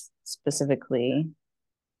 but it's specifically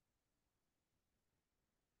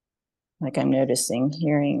like I'm noticing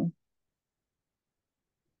hearing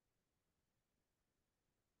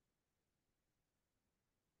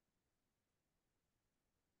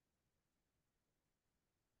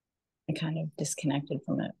I kind of disconnected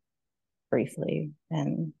from it briefly,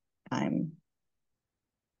 and I'm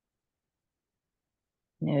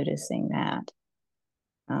noticing that.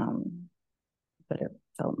 Um, but it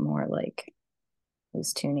felt more like I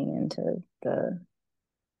was tuning into the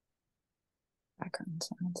background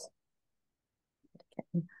sounds.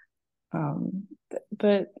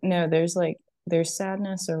 But no, there's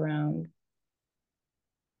sadness around.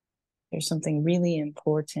 There's something really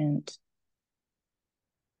important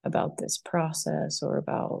about this process or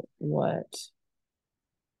about what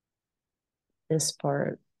this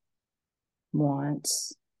part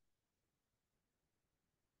wants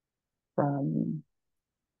from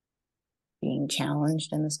being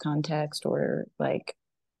challenged in this context or like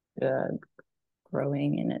uh,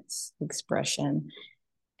 growing in its expression.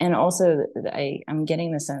 And also I'm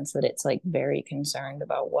getting the sense that it's like very concerned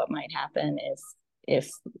about what might happen if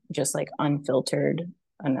just like unfiltered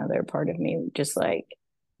another part of me just like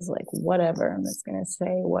is like whatever, I'm just gonna say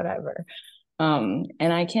whatever. And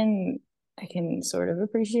I can sort of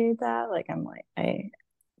appreciate that. Like I'm like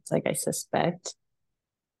it's like I suspect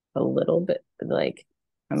a little bit like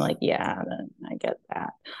I'm like, yeah, I get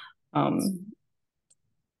that. Um,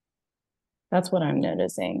 that's what I'm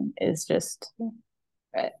noticing is just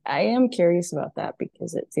I am curious about that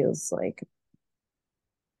because it feels like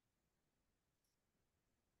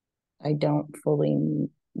I don't fully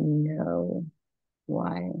know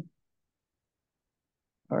why,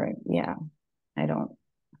 or yeah, I don't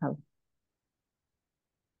have,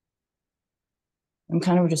 I'm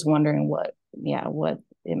kind of just wondering what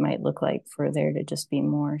it might look like for there to just be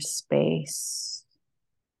more space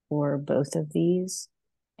for both of these.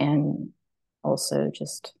 And also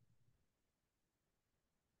just,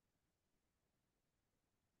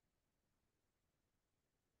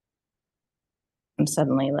 I'm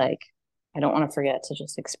suddenly like, I don't want to forget to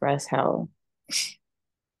just express how,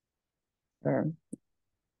 or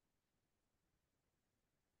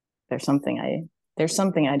there's something there's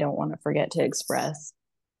something I don't want to forget to express.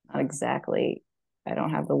 Not exactly, I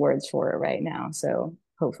don't have the words for it right now. So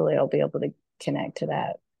hopefully I'll be able to connect to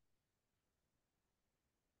that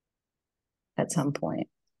at some point.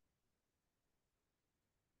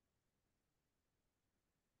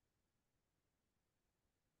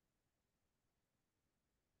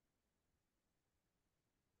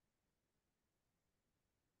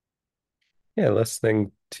 Yeah,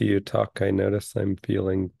 listening to you talk, I notice I'm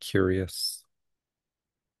feeling curious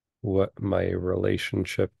what my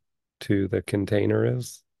relationship to the container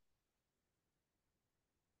is.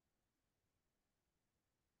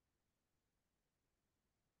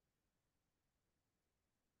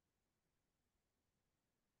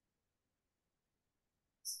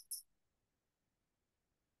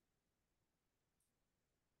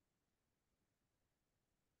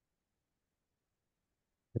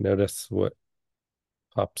 I notice what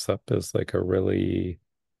pops up as like a really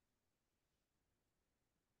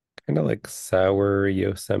kind of like sour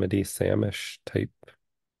Yosemite Samish type.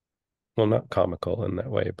 Well, not comical in that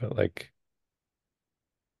way, but like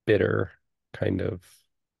bitter kind of.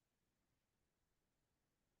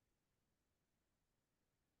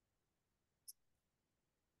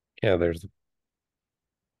 Yeah, there's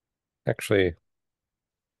actually,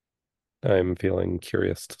 I'm feeling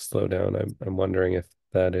curious to slow down. I'm wondering if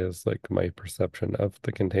that is like my perception of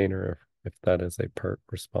the container, or if that is a part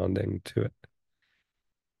responding to it.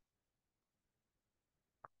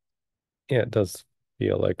 Yeah, it does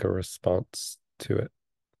feel like a response to it.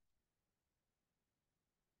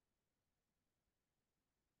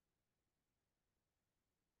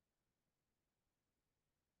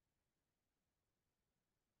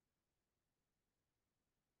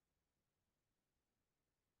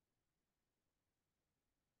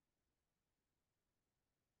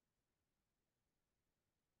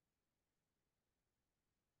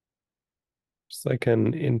 It's like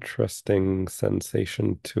an interesting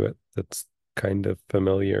sensation to it that's kind of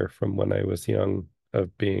familiar from when I was young,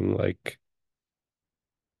 of being like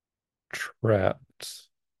trapped,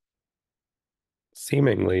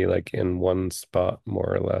 seemingly like in one spot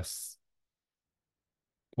more or less,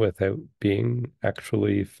 without being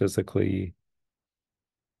actually physically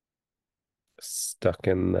stuck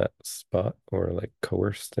in that spot or like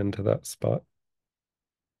coerced into that spot.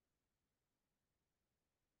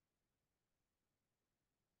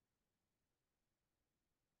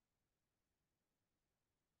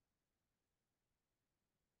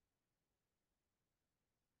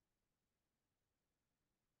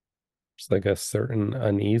 It's like a certain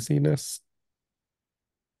uneasiness.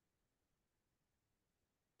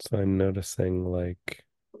 So I'm noticing like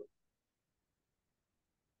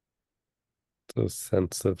the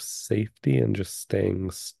sense of safety and just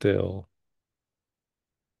staying still.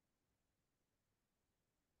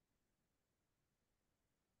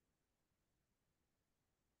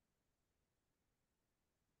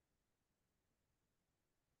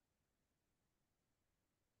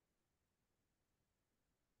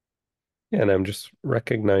 And I'm just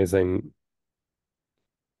recognizing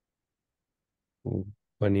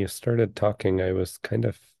when you started talking, I was kind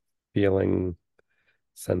of feeling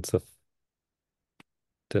sense of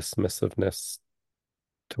dismissiveness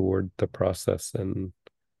toward the process, and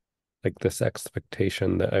like this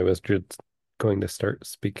expectation that I was just going to start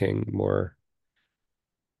speaking more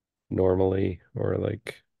normally, or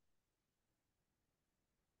like,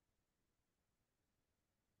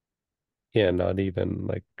 yeah, not even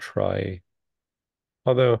like try.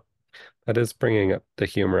 Although that is bringing up the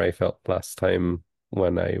humor I felt last time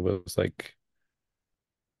when I was like,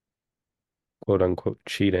 quote unquote,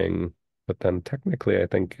 cheating. But then technically, I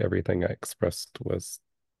think everything I expressed was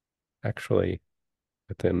actually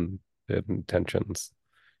within the intentions.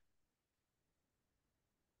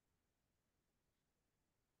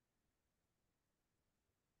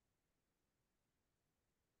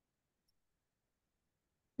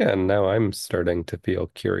 Yeah, and now I'm starting to feel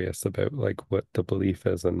curious about like what the belief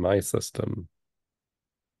is in my system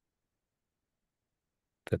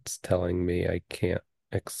that's telling me I can't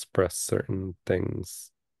express certain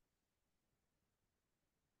things.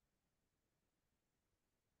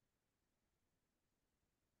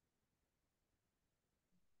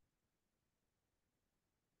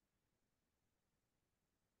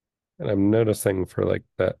 And I'm noticing for like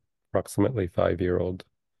that approximately 5-year-old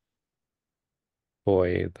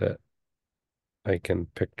boy that I can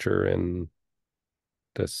picture in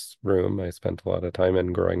this room I spent a lot of time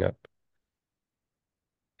in growing up.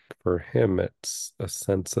 For him, it's a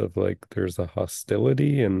sense of like there's a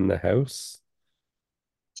hostility in the house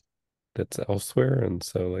that's elsewhere. And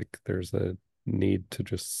so like there's a need to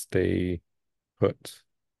just stay put.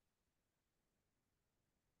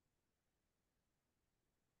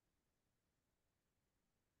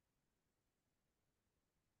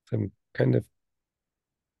 I'm kind of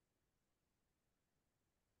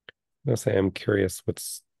gonna say I'm curious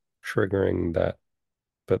what's triggering that,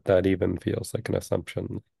 but that even feels like an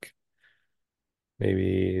assumption. Like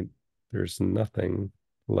maybe there's nothing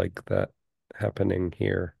like that happening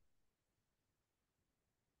here.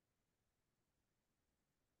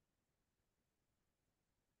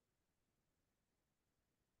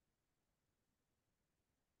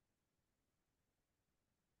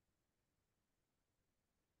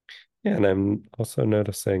 Yeah, and I'm also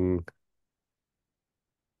noticing,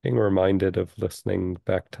 being reminded of listening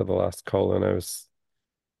back to the last call, and I was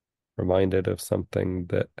reminded of something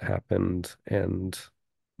that happened and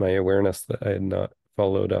my awareness that I had not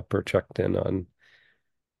followed up or checked in on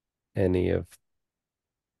any of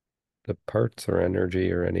the parts or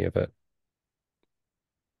energy or any of it.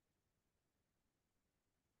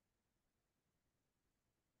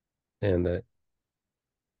 And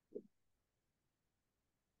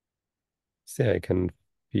see, I can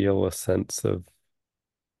feel a sense of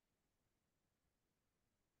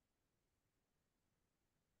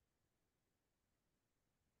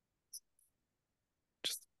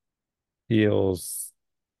just feels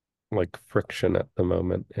like friction at the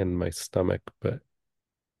moment in my stomach, but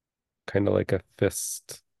kind of like a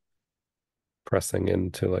fist pressing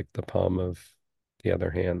into like the palm of the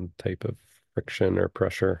other hand type of friction or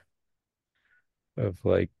pressure of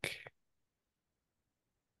like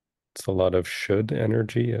it's a lot of should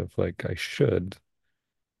energy of like I should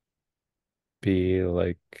be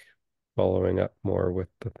like following up more with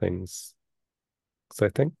the things.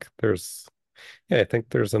 Because I think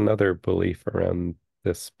there's another belief around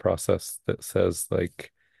this process that says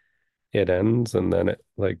like it ends and then it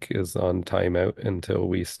like is on timeout until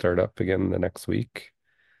we start up again the next week.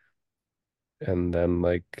 And then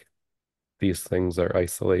like these things are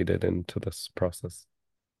isolated into this process.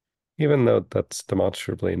 Even though that's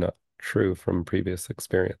demonstrably not true from previous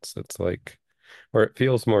experience. It's like, or it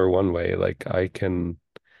feels more one way, like I can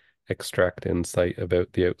extract insight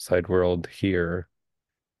about the outside world here,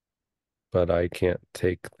 but I can't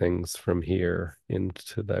take things from here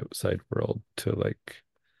into the outside world to like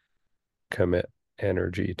commit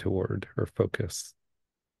energy toward or focus.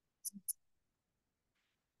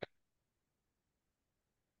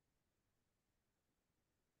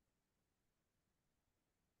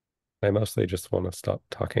 I mostly just want to stop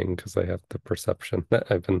talking because I have the perception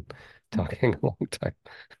that I've been talking a long time.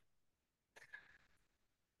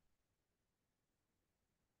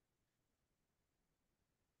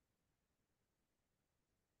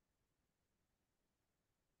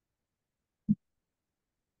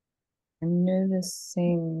 I'm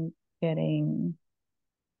noticing getting,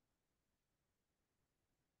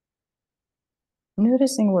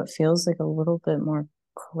 noticing what feels like a little bit more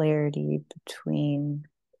clarity between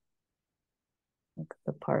like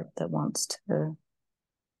the part that wants to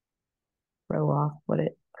throw off what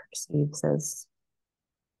it perceives as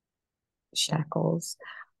shackles,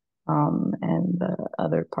 and the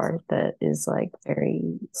other part that is like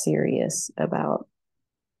very serious about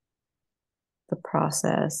the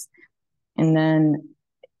process. And then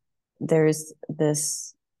there's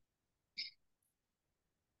this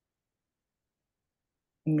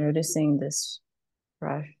noticing this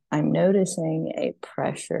rush. I'm noticing a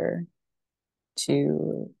pressure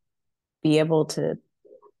to be able to,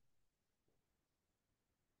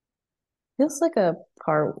 feels like a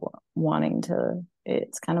part wanting to,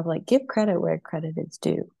 it's kind of like give credit where credit is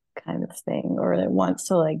due kind of thing, or it wants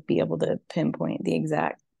to like be able to pinpoint the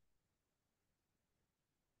exact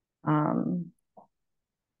um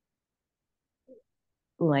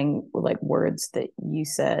like words that you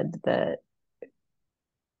said that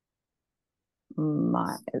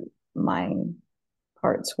my my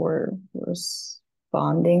parts were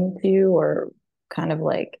responding to, or kind of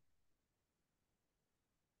like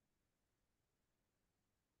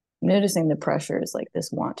noticing the pressures, like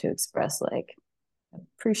this want to express like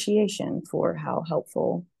appreciation for how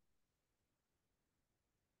helpful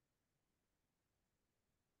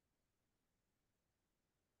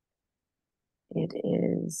it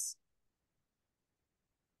is.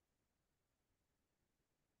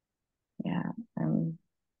 Yeah. I'm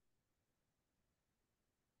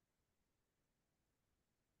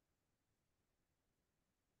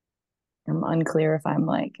unclear if I'm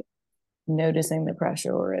like noticing the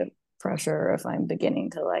pressure, or if I'm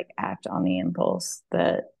beginning to like act on the impulse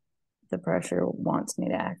that the pressure wants me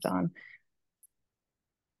to act on.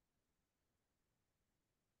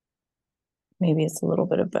 Maybe it's a little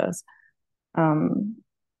bit of both. Um,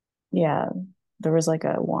 yeah, there was like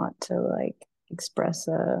a want to like express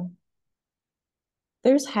a,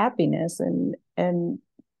 there's happiness and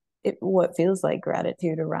what feels like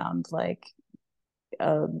gratitude around like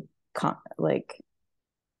like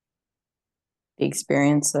the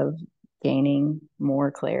experience of gaining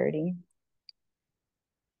more clarity,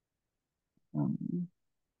 um,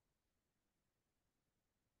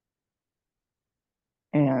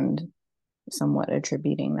 and somewhat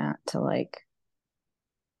attributing that to like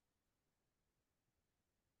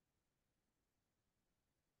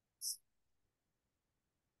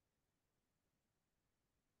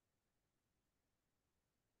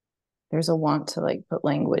there's a want to like put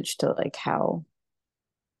language to like how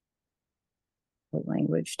put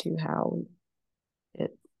language to how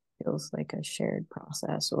it feels like a shared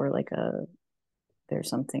process, or like a, there's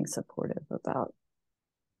something supportive about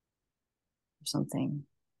something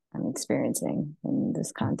I'm experiencing in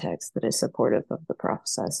this context that is supportive of the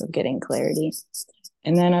process of getting clarity.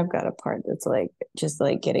 And then I've got a part that's like just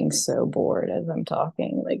like getting so bored as I'm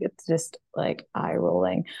talking. Like it's just like eye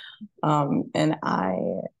rolling. And I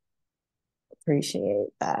appreciate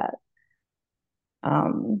that.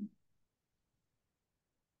 Um,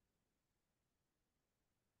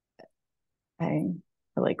 I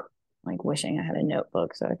like wishing I had a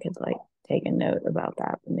notebook so I could like take a note about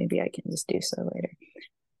that, but maybe I can just do so later.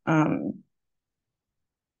 Um,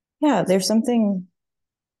 yeah, there's something.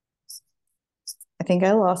 I think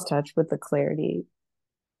I lost touch with the clarity,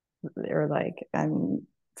 or like I'm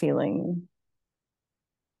feeling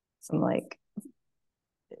some like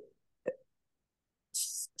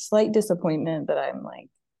slight disappointment that I'm like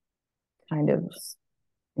kind of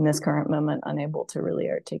in this current moment unable to really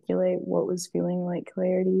articulate what was feeling like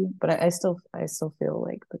clarity. But I still feel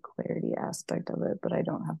like the clarity aspect of it, but I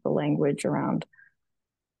don't have the language around.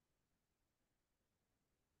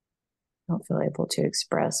 I don't feel able to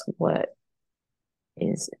express what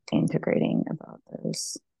is integrating about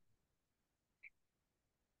those.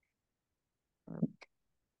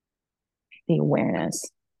 The awareness.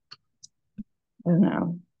 I don't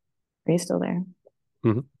know. Are you still there?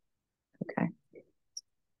 Mhm. Okay.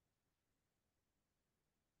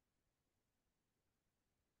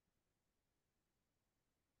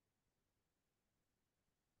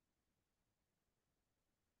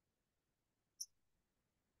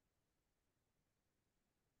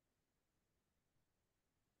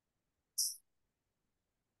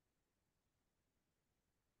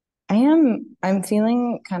 I'm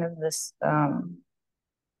feeling kind of this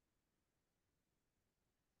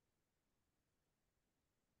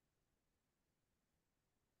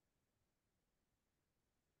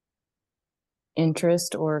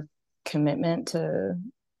interest or commitment to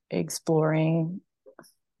exploring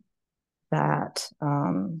that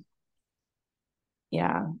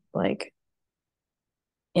yeah, like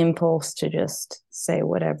impulse to just say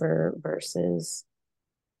whatever versus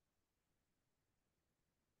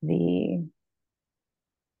the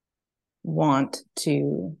want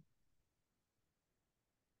to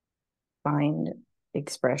find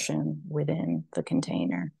expression within the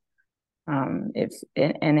container. If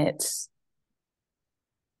and it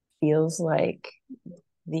feels like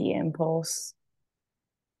the impulse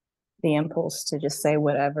the impulse to just say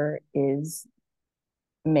whatever is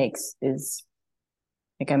like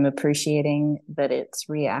I'm appreciating that it's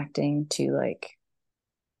reacting to like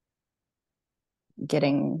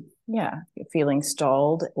getting feeling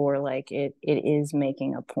stalled, or like it is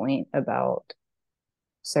making a point about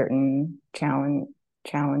certain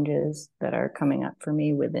challenges that are coming up for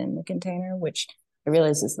me within the container, which I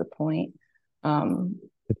realize is the point.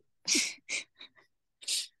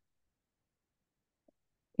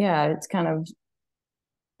 Yeah, it's kind of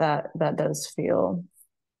that does feel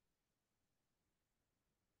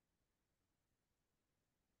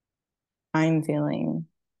I'm feeling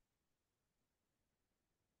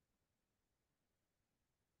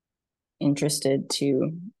interested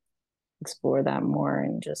to explore that more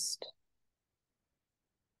and just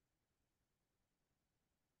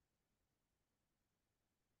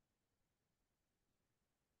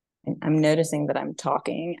I'm noticing that I'm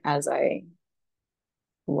talking as I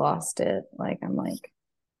lost it. Like I'm like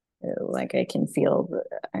I can feel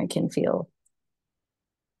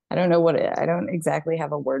I don't know I don't exactly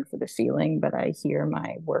have a word for the feeling, but I hear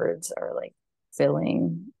my words are like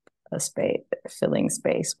filling filling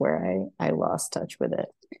space where I lost touch with it.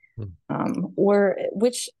 Mm. Or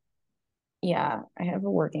which, yeah, I have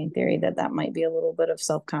a working theory that that might be a little bit of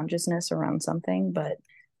self-consciousness around something, but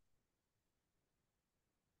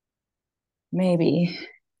maybe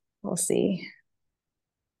we'll see.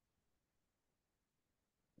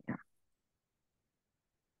 Yeah.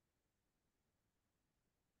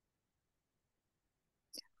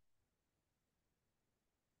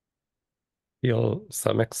 Feel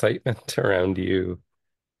some excitement around you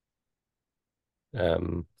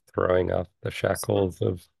throwing off the shackles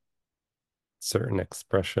of certain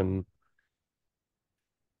expression.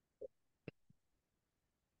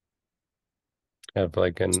 Have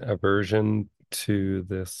like an aversion to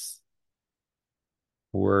this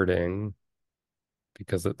wording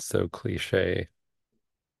because it's so cliche,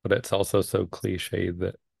 but it's also so cliche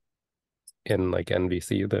that in like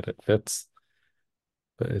NVC that it fits.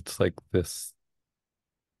 But it's like this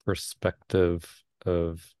perspective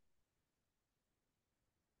of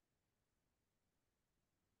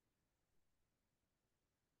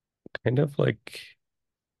kind of like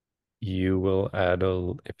you will add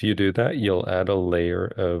if you do that, you'll add a layer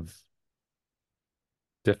of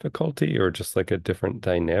difficulty or just like a different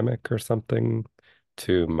dynamic or something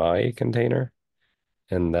to my container.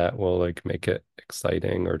 And that will like make it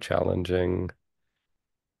exciting or challenging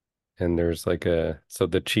And there's like so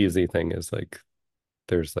the cheesy thing is like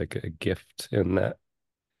there's like a gift in that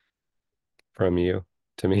from you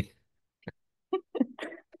to me.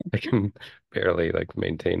 I can barely like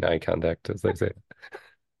maintain eye contact as I say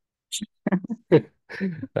it.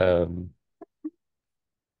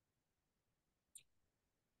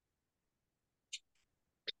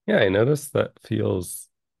 Yeah, I noticed that feels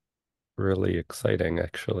really exciting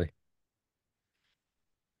actually.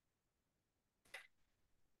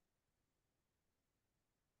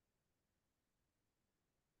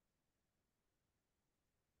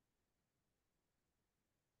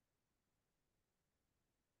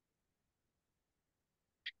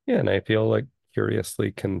 Yeah, and I feel like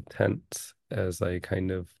curiously content as I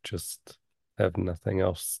kind of just have nothing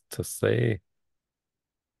else to say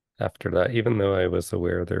after that, even though I was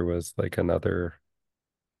aware there was like another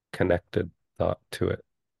connected thought to it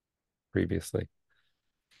previously.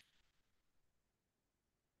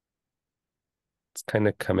 It's kind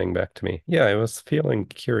of coming back to me. Yeah, I was feeling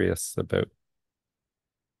curious about.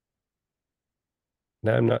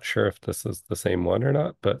 Now I'm not sure if this is the same one or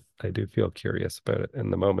not, but I do feel curious about it in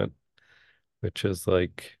the moment, which is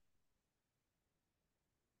like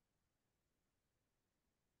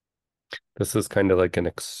this is kind of like an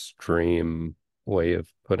extreme way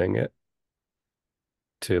of putting it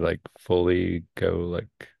to like fully go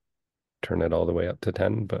like turn it all the way up to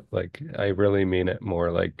 10, but like I really mean it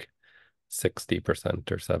more like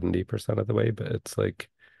 60% or 70% of the way, but it's like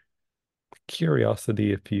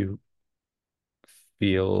curiosity if you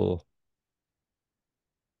feel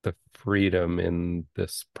the freedom in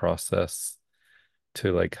this process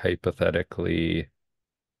to like hypothetically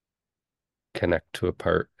connect to a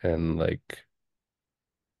part and like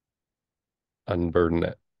unburden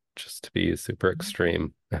it just to be super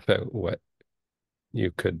extreme about what you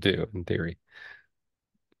could do in theory.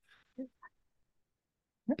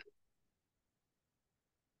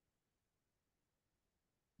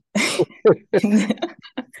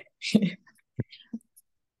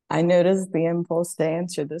 I noticed the impulse to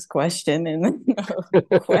answer this question and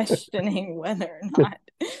questioning whether or not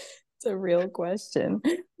it's a real question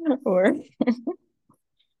or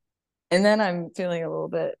and then I'm feeling a little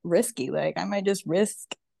bit risky. Like I might just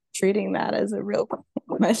risk treating that as a real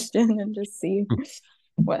question and just see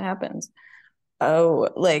what happens. Oh,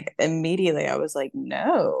 like immediately I was like,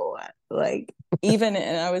 no, like even,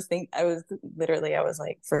 and I was literally, I was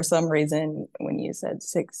like, for some reason, when you said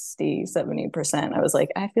 60, 70%, I was like,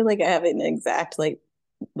 I feel like I have an exact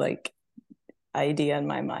like idea in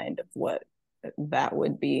my mind of what that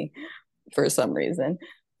would be for some reason.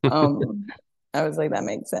 I was like, that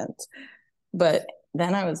makes sense. But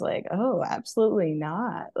then I was like, oh, absolutely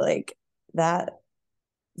not. Like that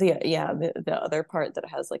the other part that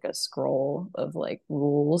has like a scroll of like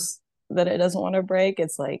rules that it doesn't want to break,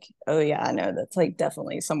 it's like, oh yeah, I know that's like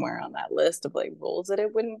definitely somewhere on that list of like rules that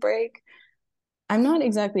it wouldn't break. I'm not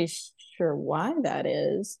exactly sure why that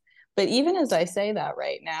is, but even as I say that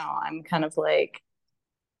right now, I'm kind of like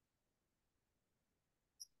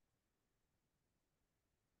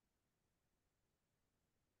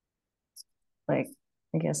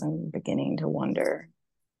I guess I'm beginning to wonder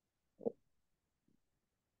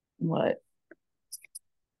what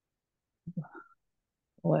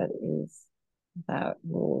what is that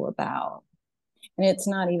rule about. And it's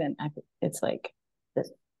not even, it's like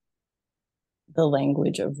the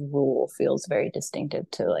language of rule feels very distinctive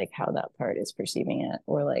to like how that part is perceiving it,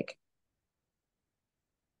 or like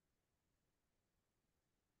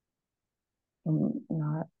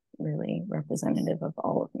not really representative of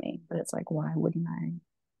all of me. But it's like, why wouldn't I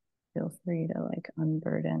feel free to like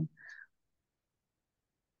unburden?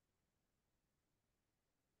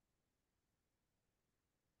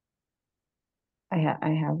 I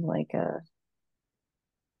have like a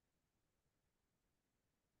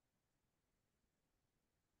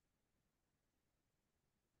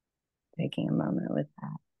taking a moment with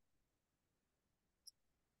that.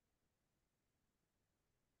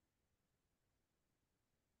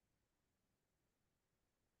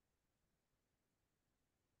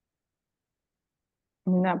 I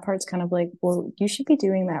mean, that part's kind of like, well, you should be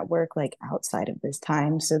doing that work like outside of this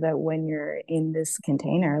time so that when you're in this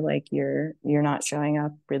container, like you're not showing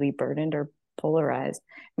up really burdened or polarized.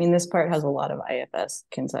 I mean, this part has a lot of IFS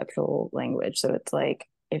conceptual language. So it's like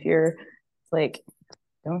if you're like,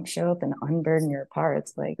 don't show up and unburden your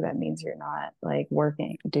parts, like that means you're not like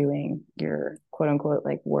working, doing your quote unquote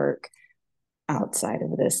like work outside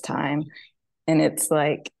of this time. And it's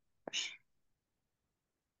like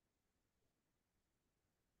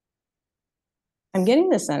I'm getting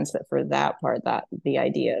the sense that for that part, that the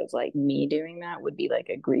idea of like me doing that would be like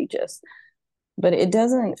egregious. but it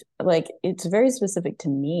doesn't like it's very specific to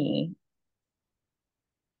me.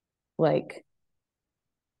 Like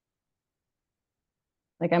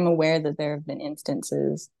I'm aware that there have been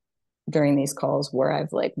instances during these calls where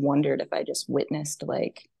I've like wondered if I just witnessed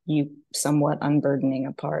like you somewhat unburdening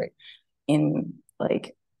a part in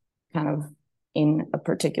like kind of in a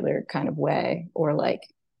particular kind of way, or like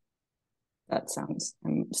that sounds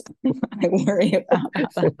I worry about how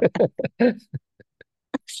that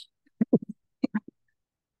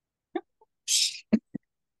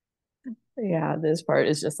yeah, this part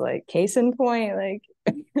is just like case in point, like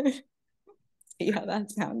see how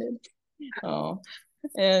that sounded. Oh,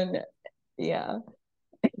 and yeah,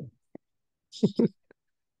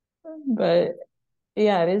 but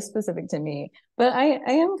yeah, it is specific to me. But I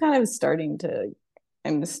am kind of I'm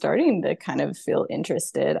starting to kind of feel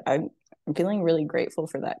interested. I'm feeling really grateful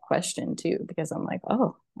for that question too, because I'm like,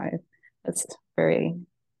 oh, that's very,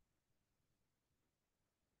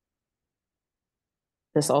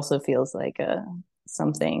 this also feels like a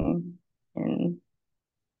something in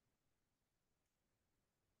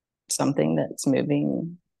something that's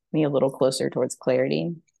moving me a little closer towards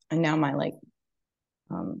clarity. And now my like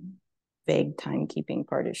um vague timekeeping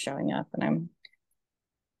part is showing up and I'm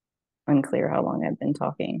unclear how long I've been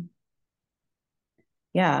talking.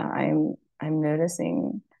 Yeah, I'm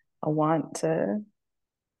noticing a want to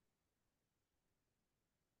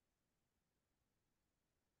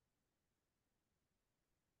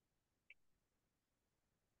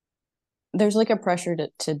there's like a pressure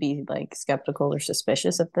to be like skeptical or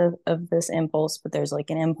suspicious of the of this impulse, but there's like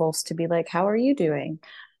an impulse to be like, how are you doing?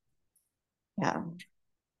 Yeah.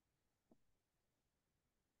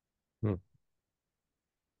 Hmm.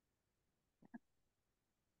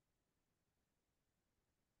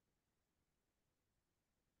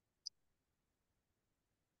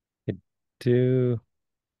 I do.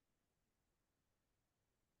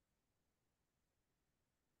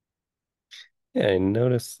 Yeah, I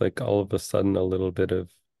notice like all of a sudden a little bit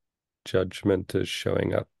of judgment is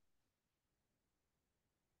showing up.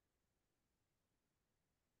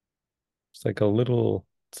 It's like a little,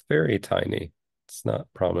 it's very tiny. It's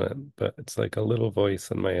not prominent, but it's like a little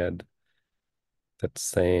voice in my head that's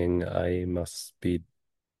saying I must be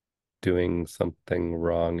doing something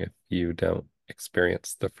wrong if you don't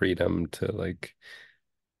experience the freedom to like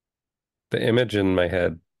the image in my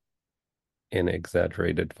head in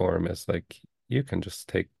exaggerated form is like you can just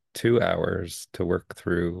take 2 hours to work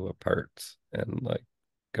through a part and like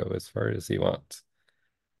go as far as you want.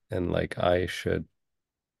 And like I should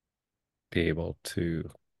be able to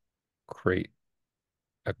create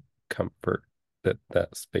a comfort that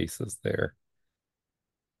that space is there,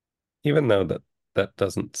 even though that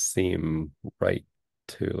doesn't seem right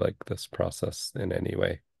to like this process in any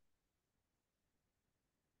way.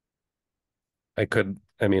 I could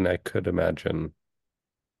imagine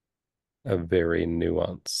a very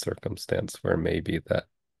nuanced circumstance where maybe that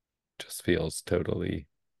just feels totally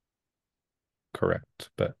correct.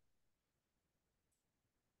 But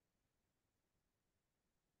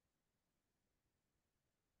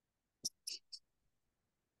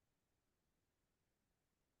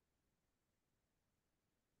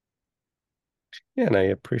yeah, and I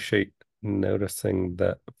appreciate noticing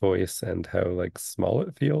that voice and how like small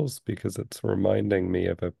it feels because it's reminding me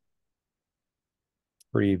of a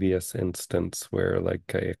previous instance where like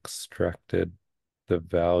I extracted the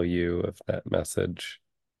value of that message,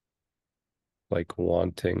 like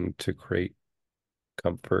wanting to create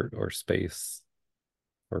comfort or space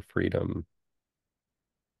or freedom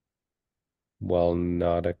while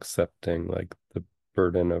not accepting like the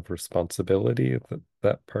burden of responsibility that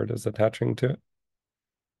that part is attaching to it.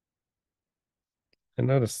 I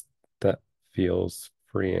notice that feels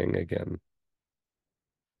freeing again.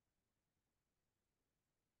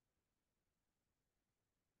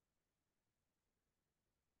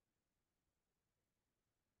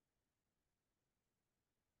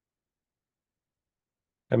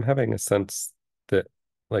 I'm having a sense that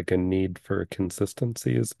like a need for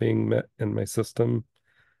consistency is being met in my system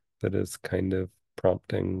that is kind of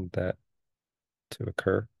prompting that to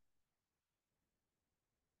occur.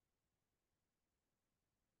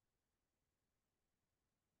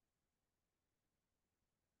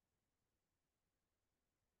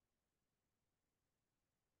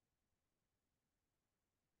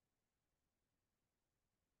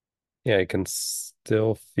 Yeah, I can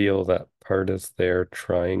still feel that part is there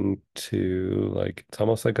trying to like it's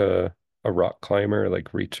almost like a rock climber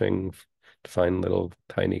like reaching to find little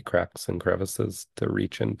tiny cracks and crevices to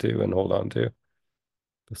reach into and hold on to.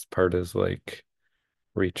 This part is like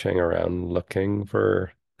reaching around looking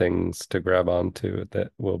for things to grab onto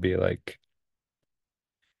that will be like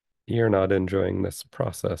you're not enjoying this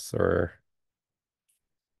process, or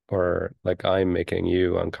like I'm making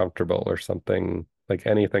you uncomfortable or something, like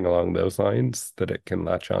anything along those lines that it can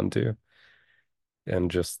latch onto.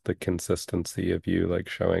 And just the consistency of you like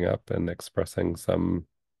showing up and expressing some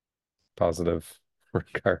positive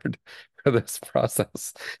regard for this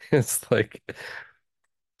process is like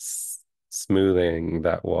smoothing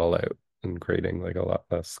that wall out and creating like a lot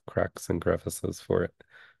less cracks and crevices for it.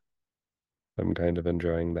 I'm kind of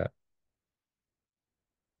enjoying that.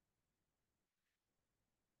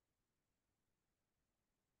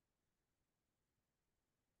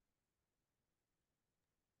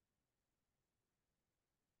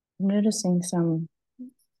 I'm noticing some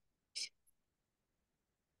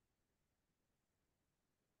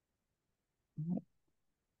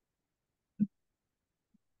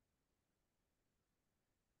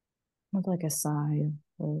of like a sigh of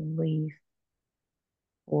relief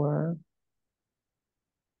or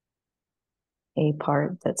a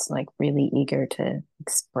part that's like really eager to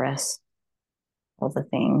express all the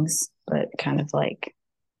things, but kind of like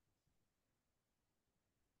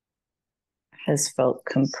has felt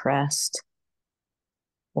compressed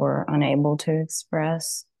or unable to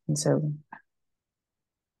express. And so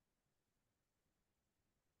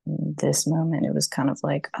in this moment, it was kind of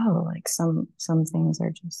like, oh, like some things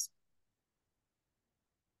are just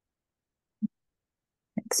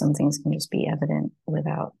like some things can just be evident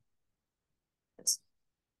without this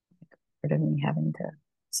part of me having to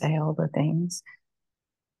say all the things.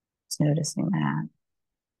 Just noticing that.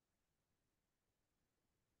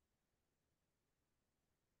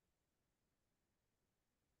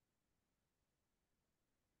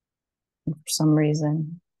 And for some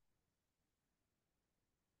reason,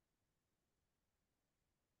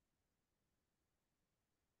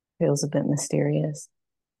 feels a bit mysterious.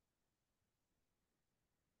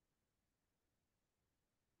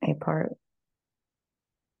 A part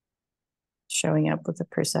showing up with the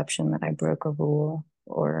perception that I broke a rule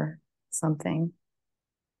or something.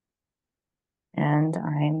 And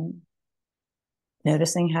I'm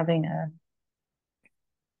noticing having a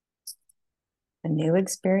new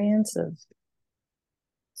experience of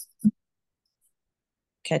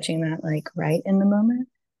catching that like right in the moment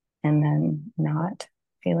and then not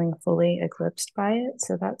feeling fully eclipsed by it.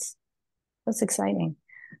 So that's exciting.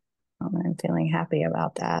 I'm feeling happy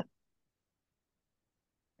about that,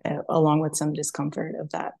 along with some discomfort of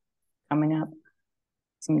that coming up,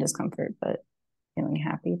 some discomfort, but feeling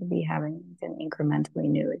happy to be having an incrementally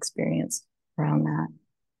new experience around that.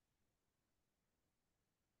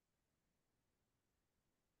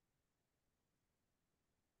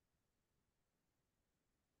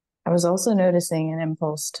 I was also noticing an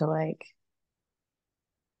impulse to like,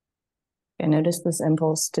 I noticed this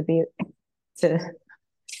impulse to be, to,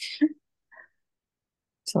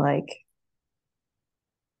 to like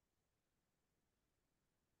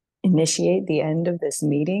initiate the end of this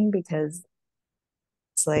meeting because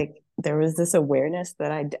it's like there was this awareness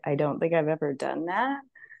that I don't think I've ever done that.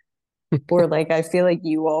 Or like, I feel like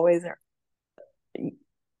you always are.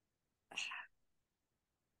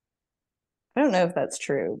 I don't know if that's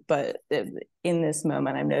true, but in this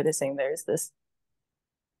moment, I'm noticing there's this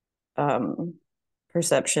um,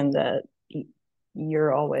 perception that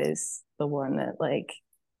you're always the one that like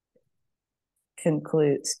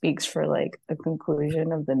speaks for like a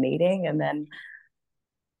conclusion of the meeting, and then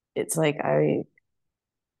it's like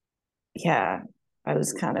yeah, I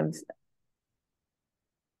was kind of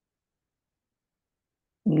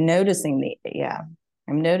noticing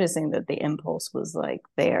I'm noticing that the impulse was like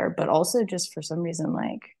there, but also just for some reason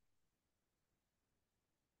like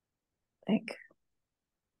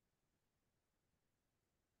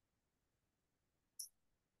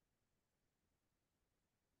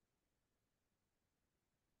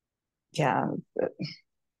yeah,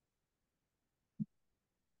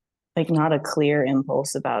 like not a clear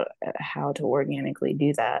impulse about how to organically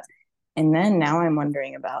do that. And then now I'm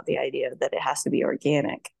wondering about the idea that it has to be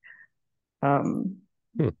organic. Um,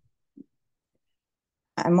 Hmm.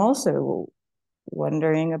 I'm also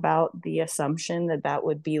wondering about the assumption that that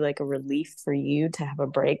would be like a relief for you to have a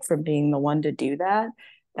break from being the one to do that.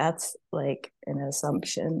 That's like an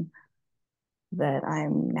assumption that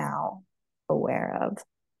I'm now aware of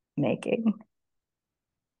making.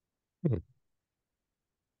 Hmm.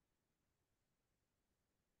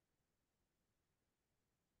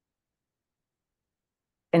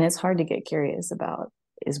 And it's hard to get curious about,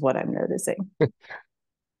 is what I'm noticing.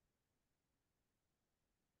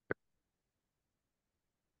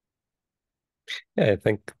 Yeah, I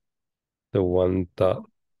think the one thought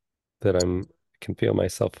that I can feel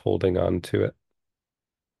myself holding on to it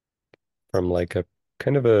from like a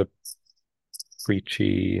kind of a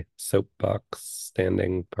preachy soapbox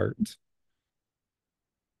standing part.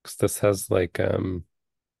 Because this has like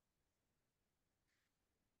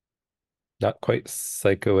not quite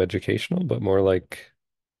psychoeducational, but more like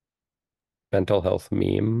mental health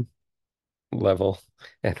meme level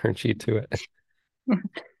energy to it.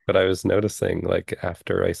 But I was noticing like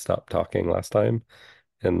after I stopped talking last time,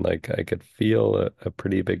 and like I could feel a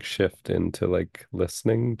pretty big shift into like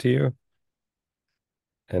listening to you.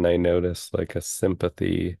 And I noticed like a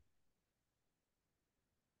sympathy,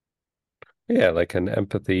 yeah, like an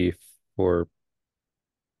empathy for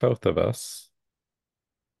both of us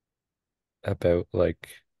about like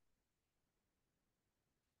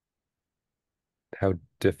how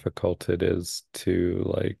difficult it is to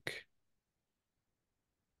like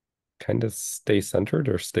kind of stay centered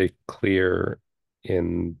or stay clear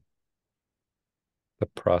in the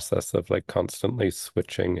process of like constantly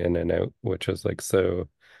switching in and out, which is like so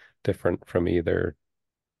different from either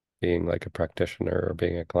being like a practitioner or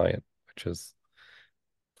being a client, which is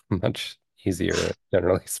much easier,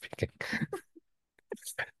 generally speaking.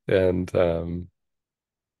 And and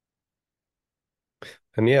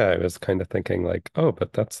yeah, I was kind of thinking like, oh,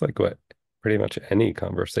 but that's like what pretty much any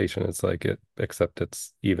conversation is like it, except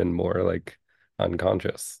it's even more like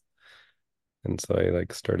unconscious. And so I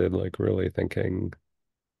like started like really thinking,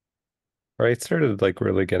 or I started like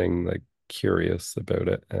really getting like curious about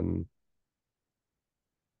it. And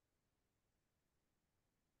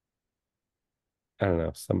I don't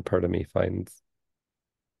know, some part of me finds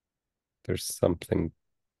there's something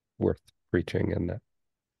worth preaching in that.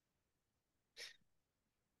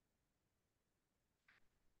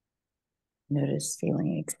 Notice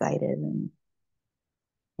feeling excited and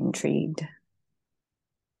intrigued.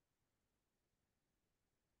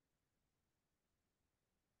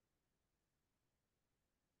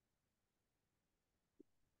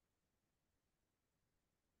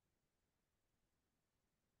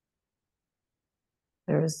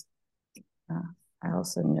 There was, I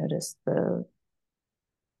also noticed the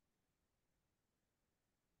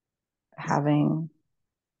having,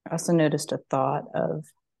 I also noticed a thought of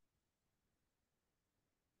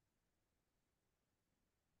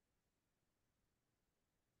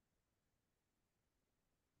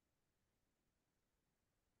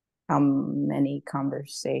how many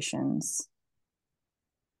conversations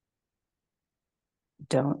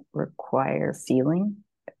don't require feeling,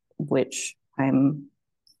 which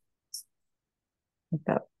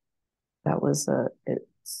that that was I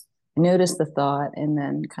noticed the thought and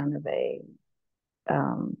then kind of a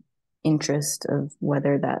um, interest of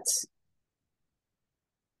whether that's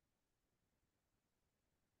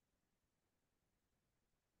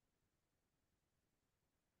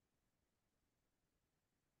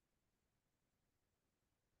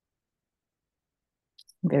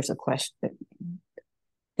there's a question.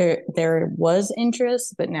 There was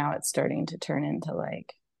interest, but now it's starting to turn into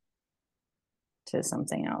like to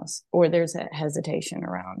something else, or there's a hesitation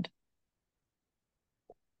around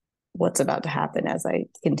what's about to happen as I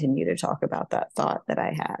continue to talk about that thought that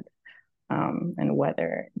I had, and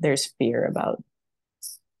whether there's fear about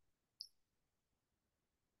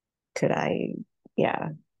could I, yeah,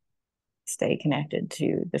 stay connected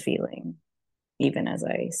to the feeling even as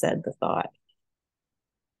I said the thought.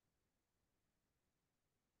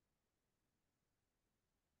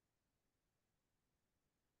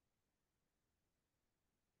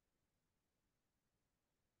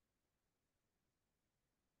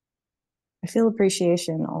 I feel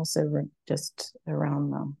appreciation also just around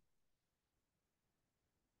them.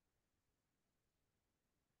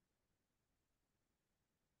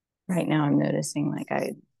 Right now, I'm noticing like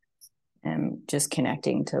I am just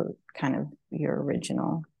connecting to kind of your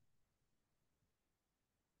original,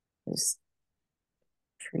 just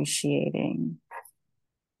appreciating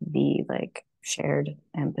the like shared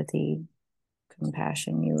empathy,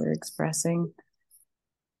 compassion you were expressing.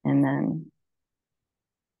 And then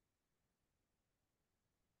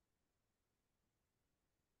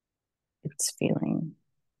I'm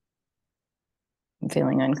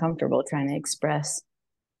feeling uncomfortable trying to express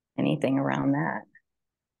anything around that.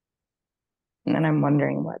 And then I'm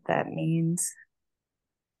wondering what that means.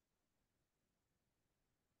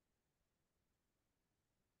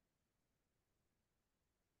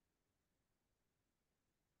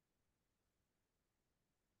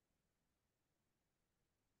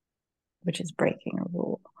 Which is breaking a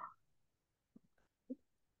rule.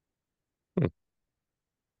 Hmm.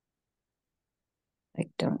 Like,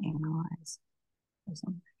 don't analyze or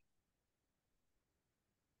something.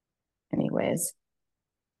 Anyways.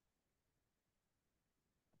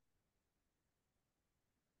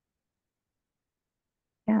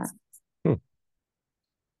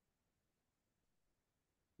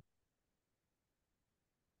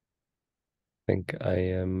 think I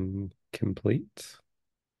am complete.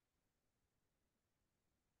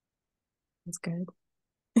 That's good.